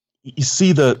you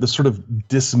see the sort of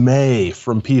dismay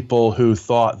from people who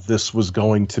thought this was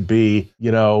going to be,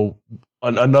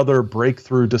 another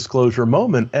breakthrough disclosure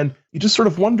moment, and you just sort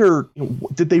of wonder,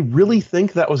 did they really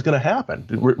think that was going to happen?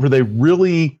 Were they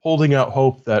really holding out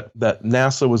hope that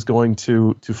NASA was going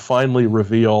to finally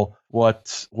reveal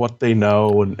what they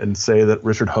know and say that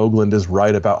Richard Hoagland is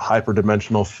right about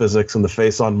hyperdimensional physics and the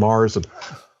face on Mars and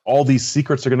all these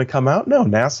secrets are going to come out? No,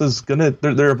 NASA's going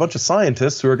to, there are a bunch of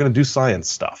scientists who are going to do science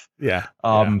stuff. Yeah.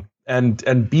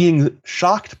 And being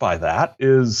shocked by that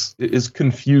is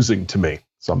confusing to me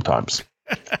sometimes.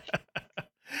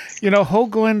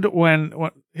 Hoagland, when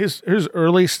his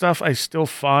early stuff I still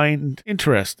find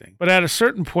interesting. But at a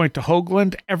certain point to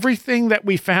Hoagland, everything that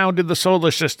we found in the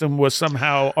solar system was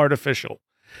somehow artificial.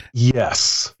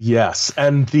 Yes.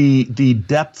 And the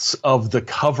depths of the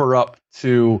cover-up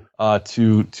to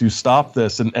stop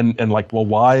this and like, well,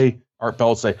 why? Art Bell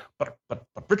would say, but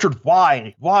Richard,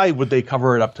 why would they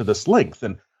cover it up to this length?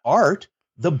 And Art,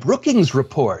 the Brookings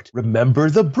Report. Remember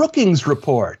the Brookings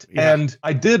Report. Yeah. And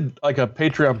I did like a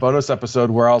Patreon bonus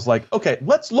episode where I was like, okay,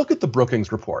 let's look at the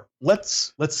Brookings Report.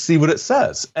 Let's see what it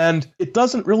says. And it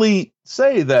doesn't really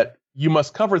say that you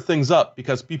must cover things up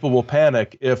because people will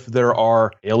panic if there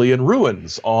are alien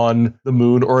ruins on the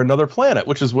moon or another planet,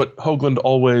 which is what Hoagland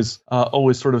always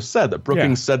sort of said, that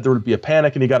Brookings said there would be a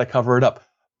panic and you got to cover it up.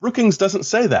 Brookings doesn't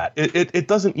say that. It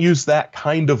doesn't use that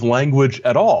kind of language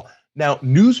at all. Now,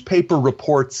 newspaper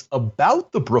reports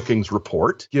about the Brookings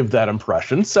Report give that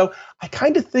impression. So I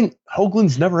kind of think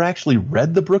Hoagland's never actually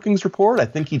read the Brookings Report. I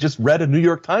think he just read a New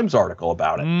York Times article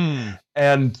about it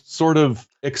and sort of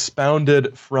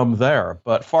expounded from there.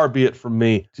 But far be it from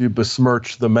me to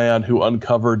besmirch the man who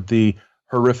uncovered the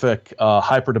horrific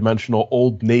hyperdimensional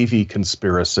Old Navy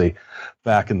conspiracy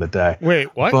back in the day. Wait,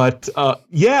 what? But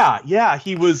yeah,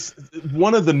 he was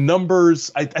one of the numbers.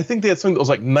 I think they had something that was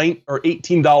like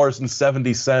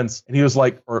 $18.70, and he was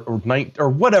like, or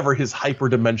whatever his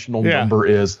hyperdimensional number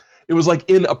is. It was like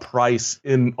in a price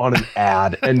on an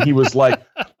ad, and he was like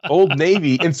Old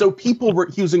Navy, and so he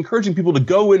was encouraging people to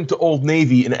go into Old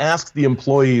Navy and ask the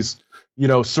employees,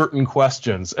 certain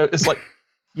questions. It's like.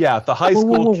 Yeah, the high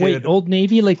school kid. Wait, Old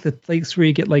Navy, like the place where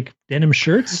you get like denim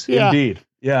shirts? Yeah. Indeed.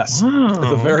 Yes. Wow.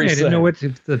 The very I didn't know what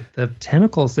the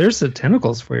tentacles. There's the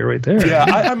tentacles for you right there. Yeah,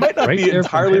 I might not be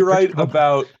entirely right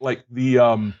about like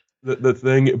the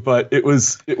thing, but it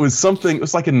was something. It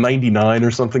was like in '99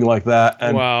 or something like that.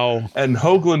 And, wow. And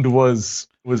Hoagland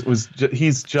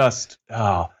he's just.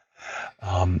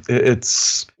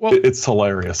 It's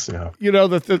hilarious. Yeah.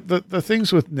 The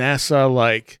things with NASA,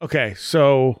 like, okay,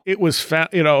 so it was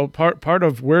part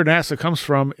of where NASA comes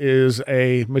from is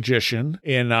a magician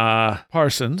in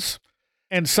Parsons.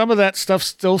 And some of that stuff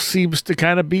still seems to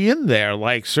kind of be in there,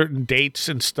 like certain dates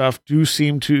and stuff do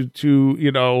seem to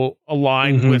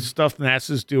align with stuff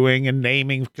NASA's doing and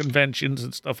naming conventions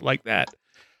and stuff like that.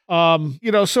 So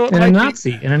in a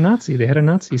Nazi, they had a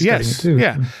Nazi studying it too.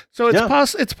 Yeah. So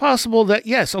it's possible that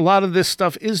yes, a lot of this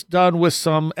stuff is done with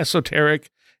some esoteric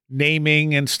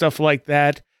naming and stuff like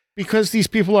that because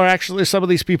some of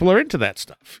these people are into that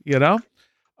stuff,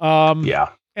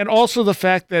 And also the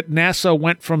fact that NASA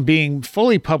went from being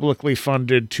fully publicly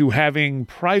funded to having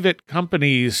private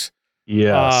companies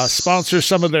sponsor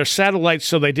some of their satellites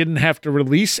so they didn't have to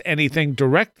release anything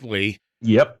directly.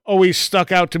 Yep. Always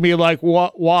stuck out to me like,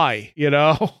 why,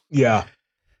 Yeah. Yeah.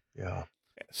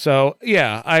 So,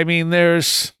 yeah, I mean,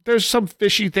 there's some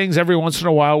fishy things every once in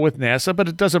a while with NASA, but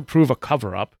it doesn't prove a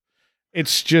cover-up.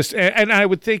 It's just, and I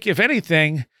would think, if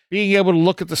anything, being able to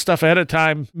look at the stuff ahead of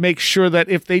time makes sure that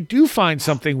if they do find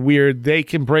something weird, they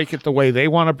can break it the way they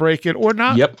want to break it or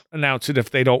not announce it if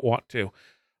they don't want to.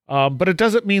 But it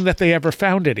doesn't mean that they ever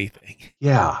found anything.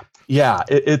 Yeah. Yeah.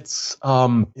 It's,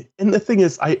 and the thing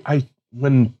is,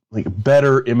 when like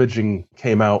better imaging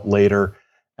came out later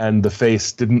and the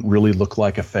face didn't really look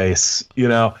like a face,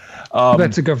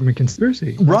 That's a government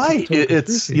conspiracy. Right.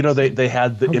 It's, they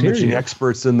had the imaging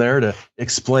experts in there to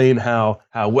explain how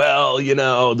well,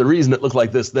 the reason it looked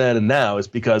like this then and now is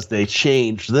because they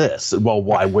changed this. Well,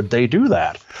 why would they do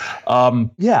that?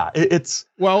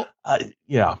 The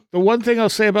one thing I'll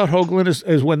say about Hoagland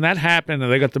is when that happened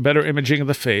and they got the better imaging of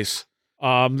the face,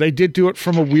 they did do it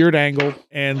from a weird angle,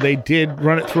 and they did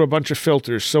run it through a bunch of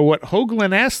filters. So what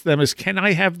Hoagland asked them is, can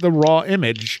I have the raw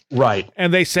image? Right.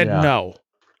 And they said no.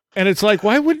 And it's like,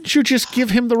 why wouldn't you just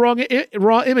give him the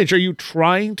raw image? Are you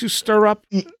trying to stir up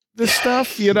this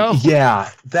stuff, Yeah,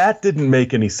 that didn't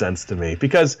make any sense to me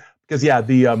because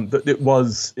it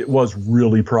was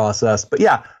really processed. But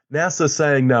yeah, NASA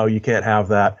saying, no, you can't have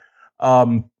that.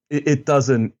 It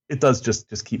does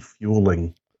just keep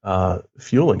fueling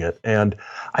it. And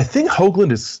I think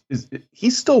Hoagland is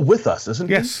he's still with us, isn't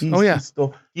he? Yes.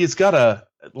 He's got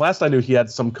last I knew he had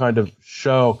some kind of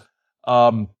show.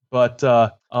 That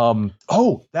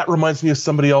reminds me of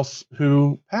somebody else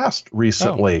who passed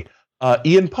recently.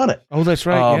 Ian Punnett. Oh, that's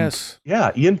right. Yes.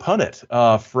 Yeah. Ian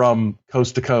Punnett, from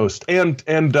Coast to Coast and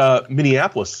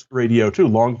Minneapolis radio too.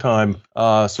 Longtime,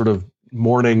 sort of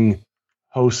morning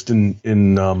host in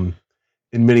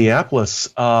Minneapolis,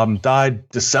 died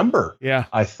December. Yeah,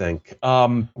 I think.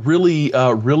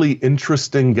 Really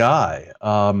interesting guy.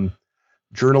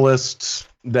 Journalist,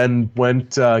 then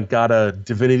got a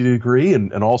divinity degree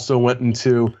and also went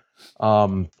into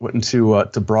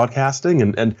broadcasting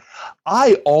and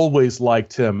I always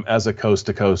liked him as a Coast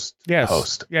to Coast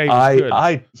host.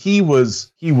 Yeah, he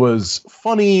was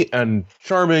funny and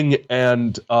charming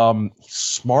and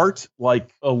smart,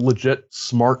 like a legit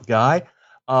smart guy.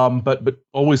 But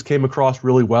always came across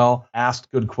really well,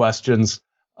 asked good questions.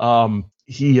 I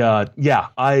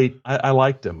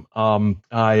liked him.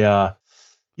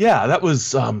 That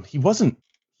was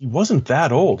he wasn't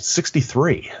that old,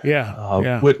 63.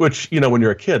 Yeah. Which when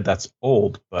you're a kid, that's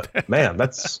old, but man,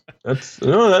 that's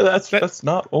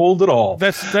not old at all.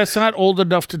 That's not old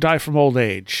enough to die from old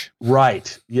age.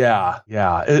 Right. Yeah.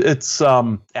 It's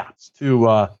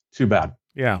too bad.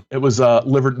 Yeah. It was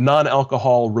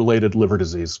non-alcohol related liver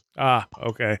disease. Ah,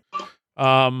 okay.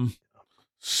 Mike,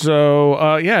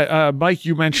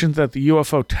 you mentioned that the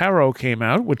UFO Tarot came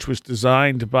out, which was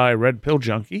designed by Red Pill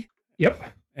Junkie. Yep.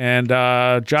 And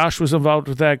Josh was involved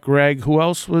with that. Greg, who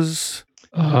else was?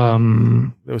 There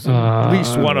was at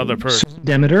least one other person. Susan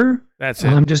Demeter. That's it.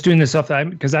 I'm just doing this off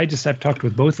because I've talked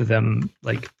with both of them,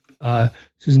 like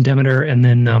Susan Demeter, and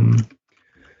then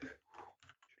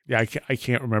I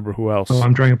can't remember who else.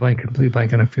 I'm drawing a complete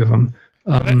blank on a few of them.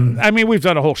 We've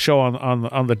done a whole show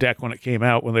on the deck when it came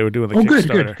out when they were doing the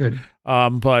Kickstarter. Good.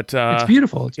 But it's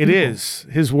beautiful. It is.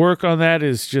 His work on that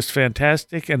is just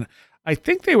fantastic, and I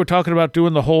think they were talking about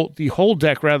doing the whole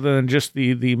deck rather than just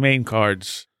the main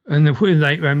cards. And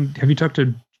have you talked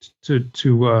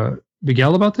to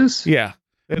Miguel about this? Yeah,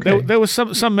 okay. There was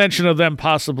some mention of them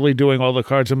possibly doing all the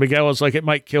cards, and Miguel was like, "It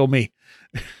might kill me."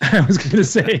 I was gonna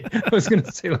say,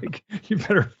 like, you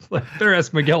better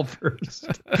ask Miguel first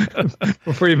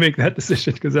before you make that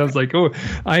decision, because I was like,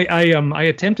 I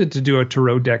attempted to do a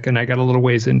tarot deck and I got a little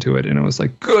ways into it, and I was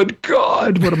like, good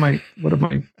God, what am I?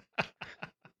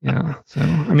 Yeah. So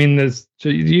I mean,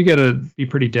 you got to be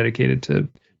pretty dedicated to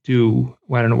do.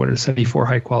 I don't know what it is, 74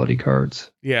 high quality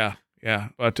cards. Yeah.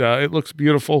 But it looks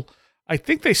beautiful. I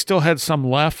think they still had some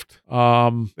left.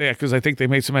 Because I think they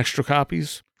made some extra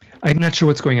copies. I'm not sure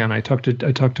what's going on. I talked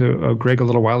to Greg a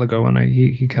little while ago, and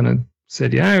he kind of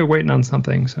said, "Yeah, we're waiting on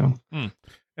something." So, and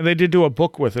they did do a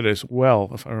book with it as well,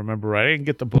 if I remember right. I didn't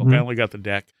get the book; I only got the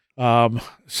deck. All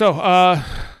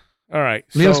right.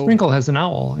 Leo Sprinkle has an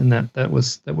owl, and that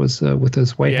was with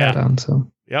his white hat on. So,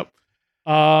 yep.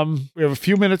 We have a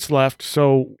few minutes left,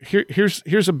 so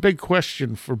here's a big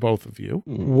question for both of you.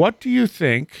 What do you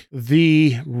think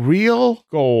the real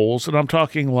goals, and I'm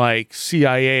talking like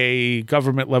CIA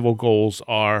government level goals,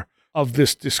 are of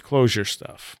this disclosure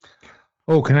stuff?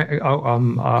 Oh, can I? Go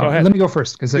ahead. Let me go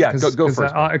first because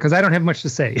I don't have much to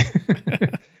say.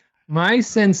 My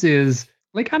sense is,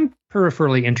 like, I'm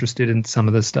peripherally interested in some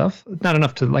of this stuff, not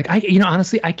enough to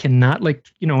honestly, I cannot,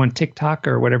 on TikTok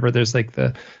or whatever. There's like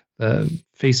the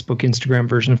Facebook, Instagram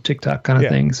version of TikTok kind of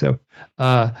thing. So,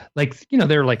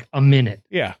 they're like a minute.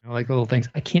 Yeah. Like little things.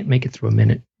 I can't make it through a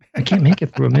minute. I can't make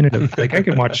it through a minute of, like, I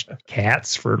can watch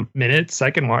cats for minutes.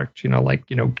 I can watch,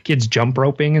 kids jump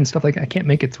roping and stuff like that. I can't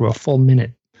make it through a full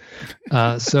minute.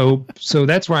 So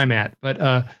that's where I'm at. But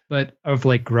of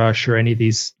like Rush or any of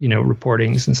these,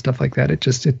 reportings and stuff like that, I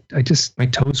just my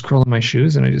toes curl in my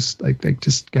shoes, and I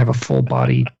just have a full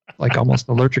body, like almost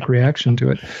allergic reaction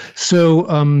to it.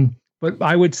 So But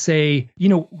I would say,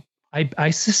 I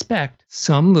suspect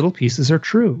some little pieces are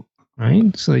true,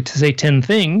 right? So to say 10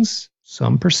 things,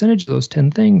 some percentage of those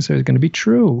 10 things are going to be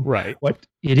true. Right. What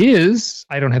it is,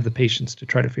 I don't have the patience to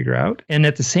try to figure out. And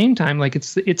at the same time, like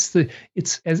it's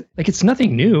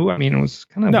nothing new. I mean, it was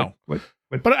kind of what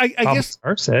but I guess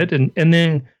Star said, and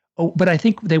then but I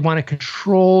think they want to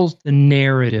control the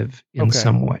narrative in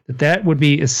some way. That would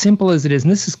be as simple as it is.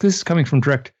 And this is coming from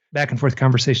direct back and forth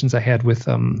conversations I had with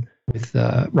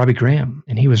Robbie Graham,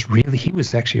 and he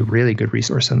was actually a really good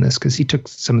resource on this because he took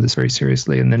some of this very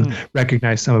seriously and then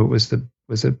recognized some of it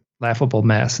was a laughable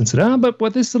mess and said, but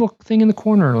what this little thing in the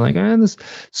corner, like this.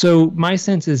 So my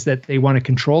sense is that they want to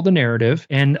control the narrative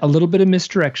and a little bit of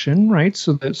misdirection, right?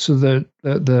 So the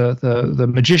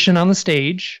magician on the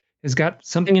stage has got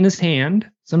something in his hand,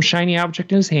 some shiny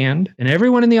object in his hand, and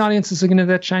everyone in the audience is looking at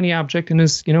that shiny object and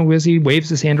as he waves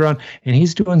his hand around, and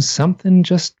he's doing something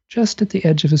just at the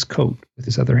edge of his coat with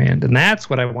his other hand. And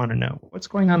that's what I want to know. What's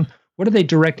going on? What are they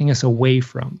directing us away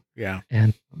from? Yeah.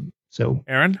 And so,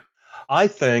 Aaron? I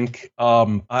think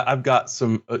I've got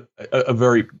some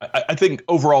I think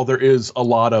overall there is a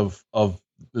lot of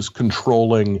this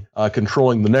controlling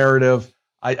the narrative.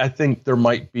 I think there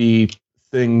might be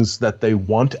things that they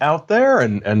want out there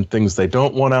and things they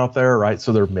don't want out there, right?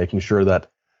 So they're making sure that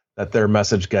their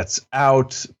message gets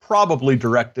out, probably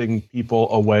directing people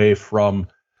away from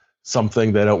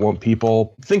something they don't want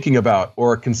people thinking about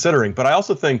or considering. But I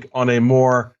also think on a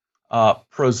more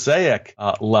prosaic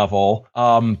level,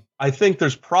 I think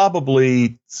there's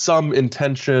probably some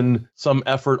intention, some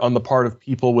effort on the part of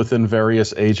people within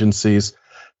various agencies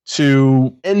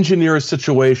to engineer a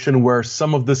situation where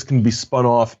some of this can be spun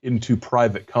off into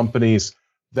private companies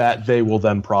that they will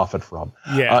then profit from.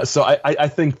 Yeah. So I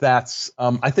think that's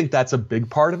a big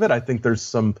part of it. I think there's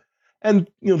some, and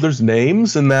there's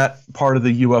names in that part of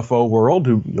the UFO world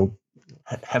who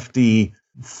hefty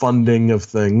funding of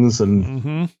things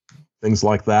and things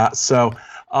like that. So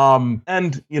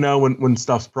and when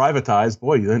stuff's privatized,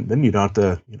 boy, then you don't have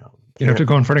to you have to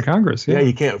go in front of Congress. Yeah,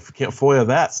 you can't FOIA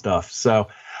that stuff. So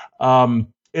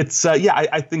it's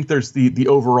I think there's the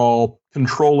overall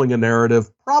controlling a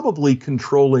narrative, probably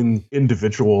controlling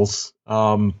individuals,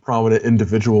 prominent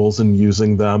individuals, and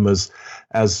using them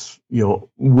as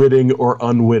witting or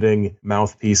unwitting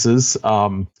mouthpieces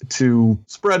to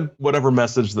spread whatever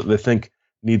message that they think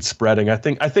needs spreading. I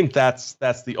think that's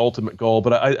the ultimate goal,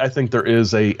 but I think there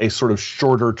is a sort of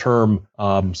shorter term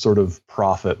sort of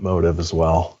profit motive as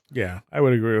well. Yeah, I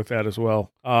would agree with that as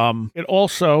well. It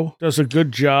also does a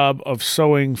good job of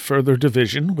sowing further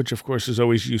division, which of course is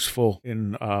always useful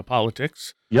in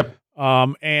politics. Yep.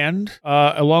 And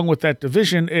along with that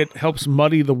division, it helps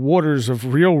muddy the waters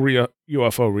of real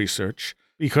UFO research.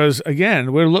 Because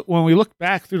again, when we look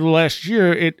back through the last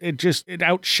year, it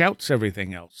outshouts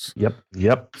everything else.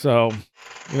 Yep. So,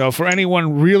 for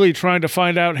anyone really trying to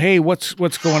find out, hey, what's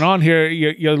going on here,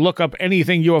 you look up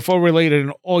anything UFO related,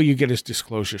 and all you get is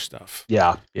disclosure stuff.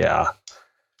 Yeah.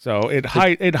 So it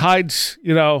hides,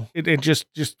 it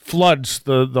just floods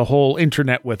the whole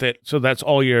internet with it. So that's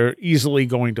all you're easily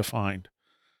going to find.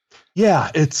 Yeah,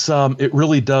 it's it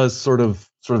really does sort of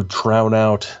drown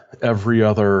out every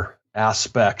other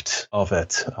aspect of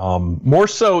it, more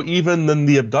so even than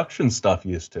the abduction stuff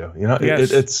used to.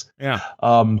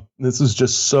 This is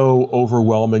just so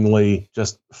overwhelmingly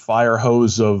just fire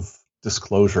hose of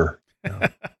disclosure. All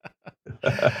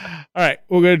right,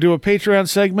 we're going to do a Patreon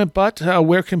segment, but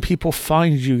where can people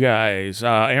find you guys?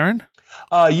 Aaron?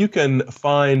 You can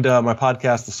find my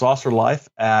podcast, The Saucer Life,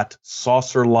 at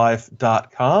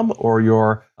saucerlife.com or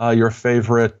your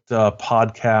favorite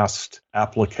podcast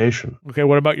application. Okay,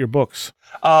 what about your books?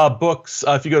 Books,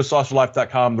 if you go to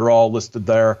saucerlife.com, they're all listed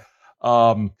there.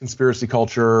 Conspiracy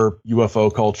culture,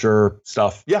 UFO culture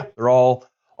stuff. Yeah, they're all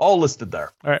listed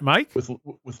there. All right, Mike?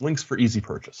 With links for easy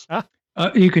purchase.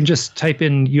 You can just type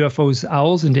in UFOs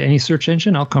Owls into any search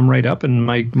engine. I'll come right up, and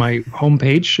my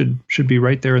homepage should be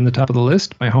right there in the top of the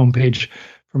list. My homepage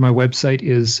for my website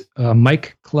is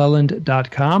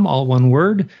mikeclelland.com, all one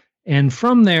word. And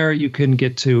from there, you can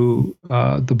get to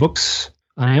the books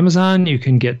on Amazon. You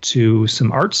can get to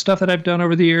some art stuff that I've done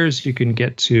over the years. You can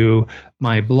get to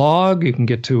my blog. You can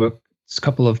get to a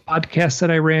couple of podcasts that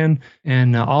I ran.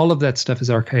 And all of that stuff is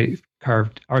archived.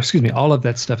 All of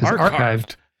that stuff is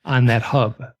archived on that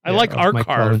hub. I like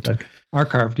archived.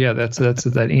 Archived, yeah, that's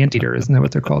that anteater, isn't that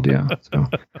what they're called? Yeah. So.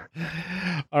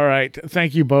 All right,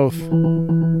 thank you both.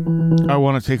 I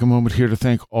want to take a moment here to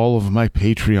thank all of my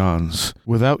Patreons.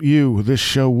 Without you, this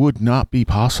show would not be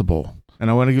possible. And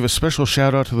I want to give a special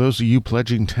shout out to those of you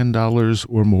pledging $10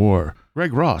 or more.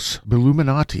 Greg Ross,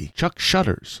 Billuminati, Chuck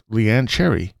Shutters, Leanne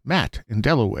Cherry, Matt in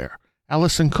Delaware,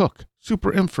 Allison Cook,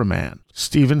 Super Inframan,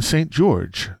 Stephen St.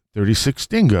 George, 36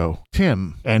 Dingo,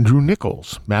 Tim, Andrew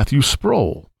Nichols, Matthew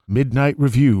Sproul, Midnight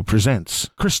Review presents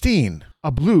Christine,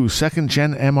 a blue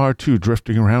second-gen MR2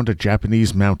 drifting around a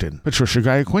Japanese mountain, Patricia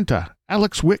Giaquinta,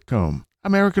 Alex Whitcomb,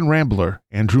 American Rambler,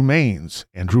 Andrew Maines,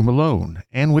 Andrew Malone,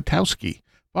 Ann Witowski,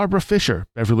 Barbara Fisher,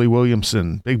 Beverly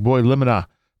Williamson, Big Boy Limina,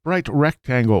 Bright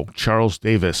Rectangle, Charles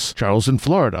Davis, Charles in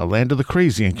Florida, Land of the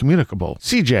Crazy and Communicable,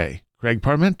 CJ, Craig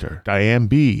Parmenter, Diane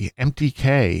B.,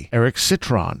 MTK, Eric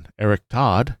Citron, Eric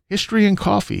Todd, History and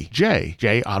Coffee, J.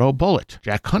 Otto Bullitt,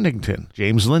 Jack Huntington,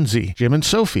 James Lindsay, Jim and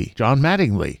Sophie, John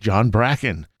Mattingly, John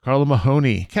Bracken, Carla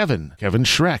Mahoney, Kevin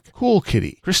Shrek, Cool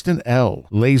Kitty, Kristen L.,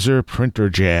 Laser Printer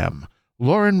Jam,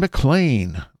 Lauren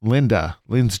McLean, Linda,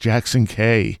 Linz Jackson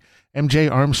K.,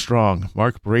 MJ Armstrong,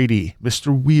 Mark Brady, Mr.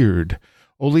 Weird,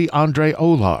 Oli Andre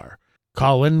Olar,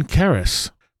 Colin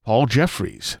Karras, Paul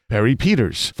Jeffries, Perry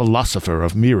Peters, Philosopher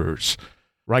of Mirrors,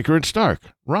 Riker and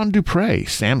Stark, Ron Dupre,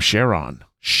 Sam Sharon,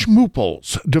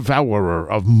 Schmooples, Devourer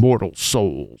of Mortal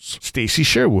Souls, Stacy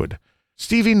Sherwood,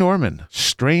 Stevie Norman,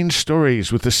 Strange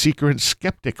Stories with the Seeker and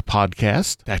Skeptic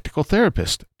podcast, Tactical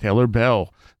Therapist, Taylor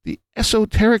Bell, the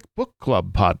Esoteric Book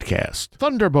Club podcast,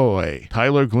 Thunderboy,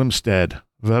 Tyler Glimstead,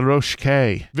 Verosh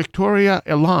K., Victoria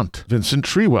Elant, Vincent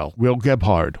Trewell, Will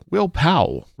Gebhard, Will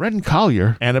Powell, Ren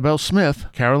Collier, Annabelle Smith,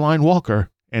 Caroline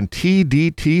Walker, and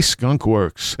TDT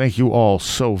Skunkworks. Thank you all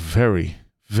so very,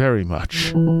 very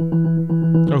much.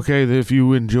 Okay, if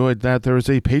you enjoyed that, there is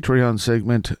a Patreon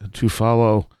segment to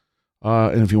follow.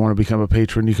 And if you want to become a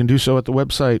patron, you can do so at the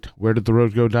website,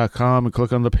 wheredidtheroadgo.com, and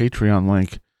click on the Patreon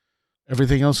link.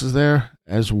 Everything else is there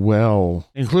as well,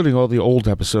 including all the old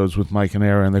episodes with Mike and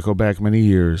Aaron that go back many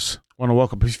years. I want to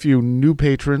welcome a few new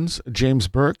patrons: James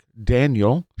Burke,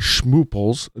 Daniel,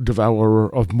 Schmooples,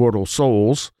 Devourer of Mortal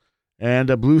Souls, and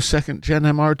a blue second-gen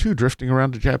MR2 drifting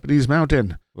around a Japanese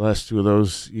mountain. The last two of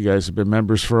those, you guys have been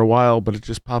members for a while, but it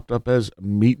just popped up as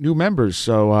meet new members,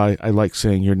 so I like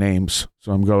saying your names,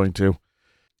 so I'm going to.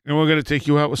 And we're going to take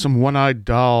you out with some One-Eyed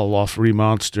Doll off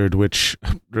Remonstered, which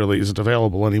really isn't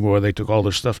available anymore. They took all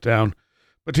their stuff down.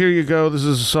 But here you go. This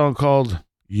is a song called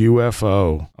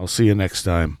UFO. I'll see you next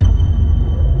time.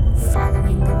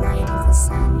 Following the light of the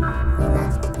sun, we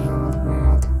left the old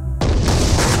world.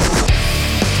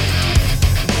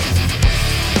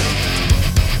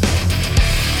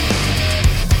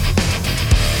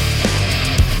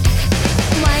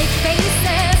 White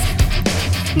faces,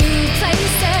 new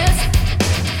places,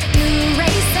 new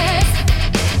races,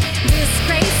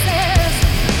 disgraces.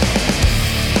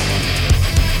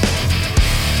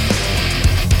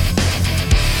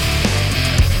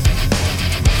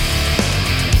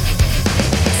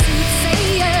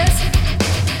 Soothsayers,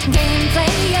 game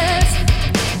players,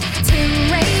 Tomb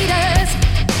Raiders,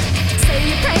 say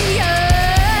your prayers.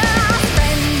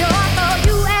 Friend or foe,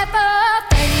 UFO,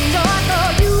 friend or foe,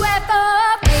 UFO,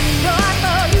 friend or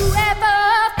foe, UFO,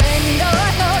 friend or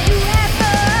foe,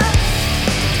 UFO.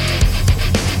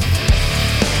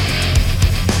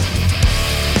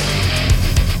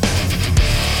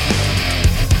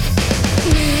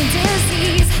 New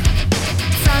disease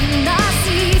from the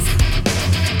seas.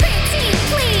 Pretty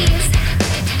please,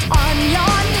 on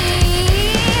your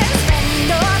knees. Friend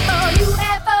or foe,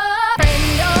 UFO,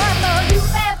 friend or foe,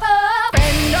 UFO,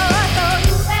 friend or foe,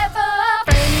 UFO,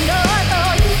 friend or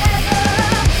foe, UFO.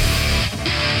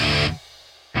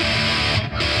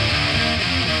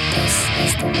 This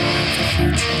is the war of the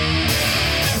future.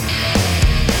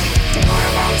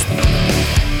 Demoralize the enemy.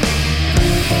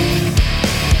 Breathe in.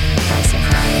 By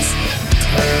surprise.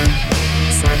 Terror.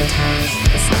 Sabotage.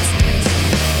 Assassination.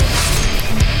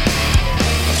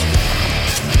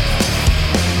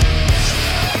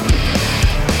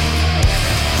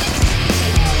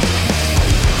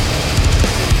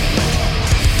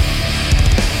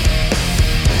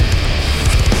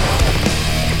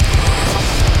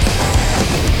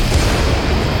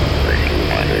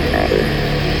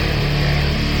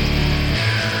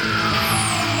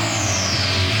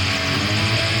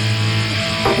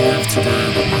 I believe today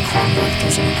that my conduct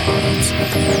is in accordance with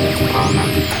the will of the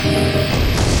Almighty Creator.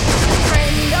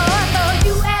 Friend or foe,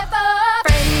 UFO,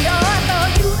 friend or foe,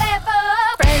 UFO,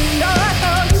 friend or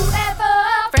foe, UFO,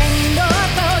 friend or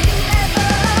foe, UFO,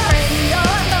 friend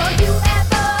or foe,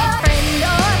 UFO, friend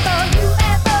or foe,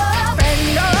 UFO,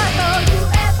 friend or foe,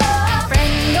 UFO,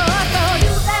 friend or foe,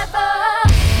 UFO.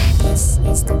 This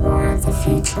is the war of the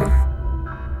future.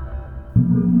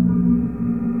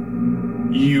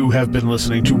 You have been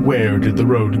listening to Where Did the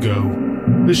Road Go?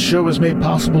 This show is made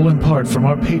possible in part from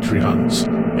our Patreons,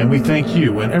 and we thank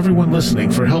you and everyone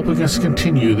listening for helping us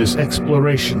continue this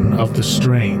exploration of the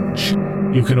strange.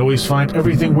 You can always find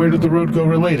everything Where Did the Road Go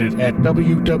related at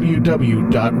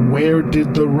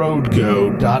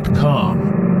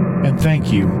www.wheredidtheroadgo.com. And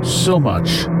thank you so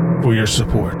much for your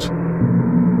support.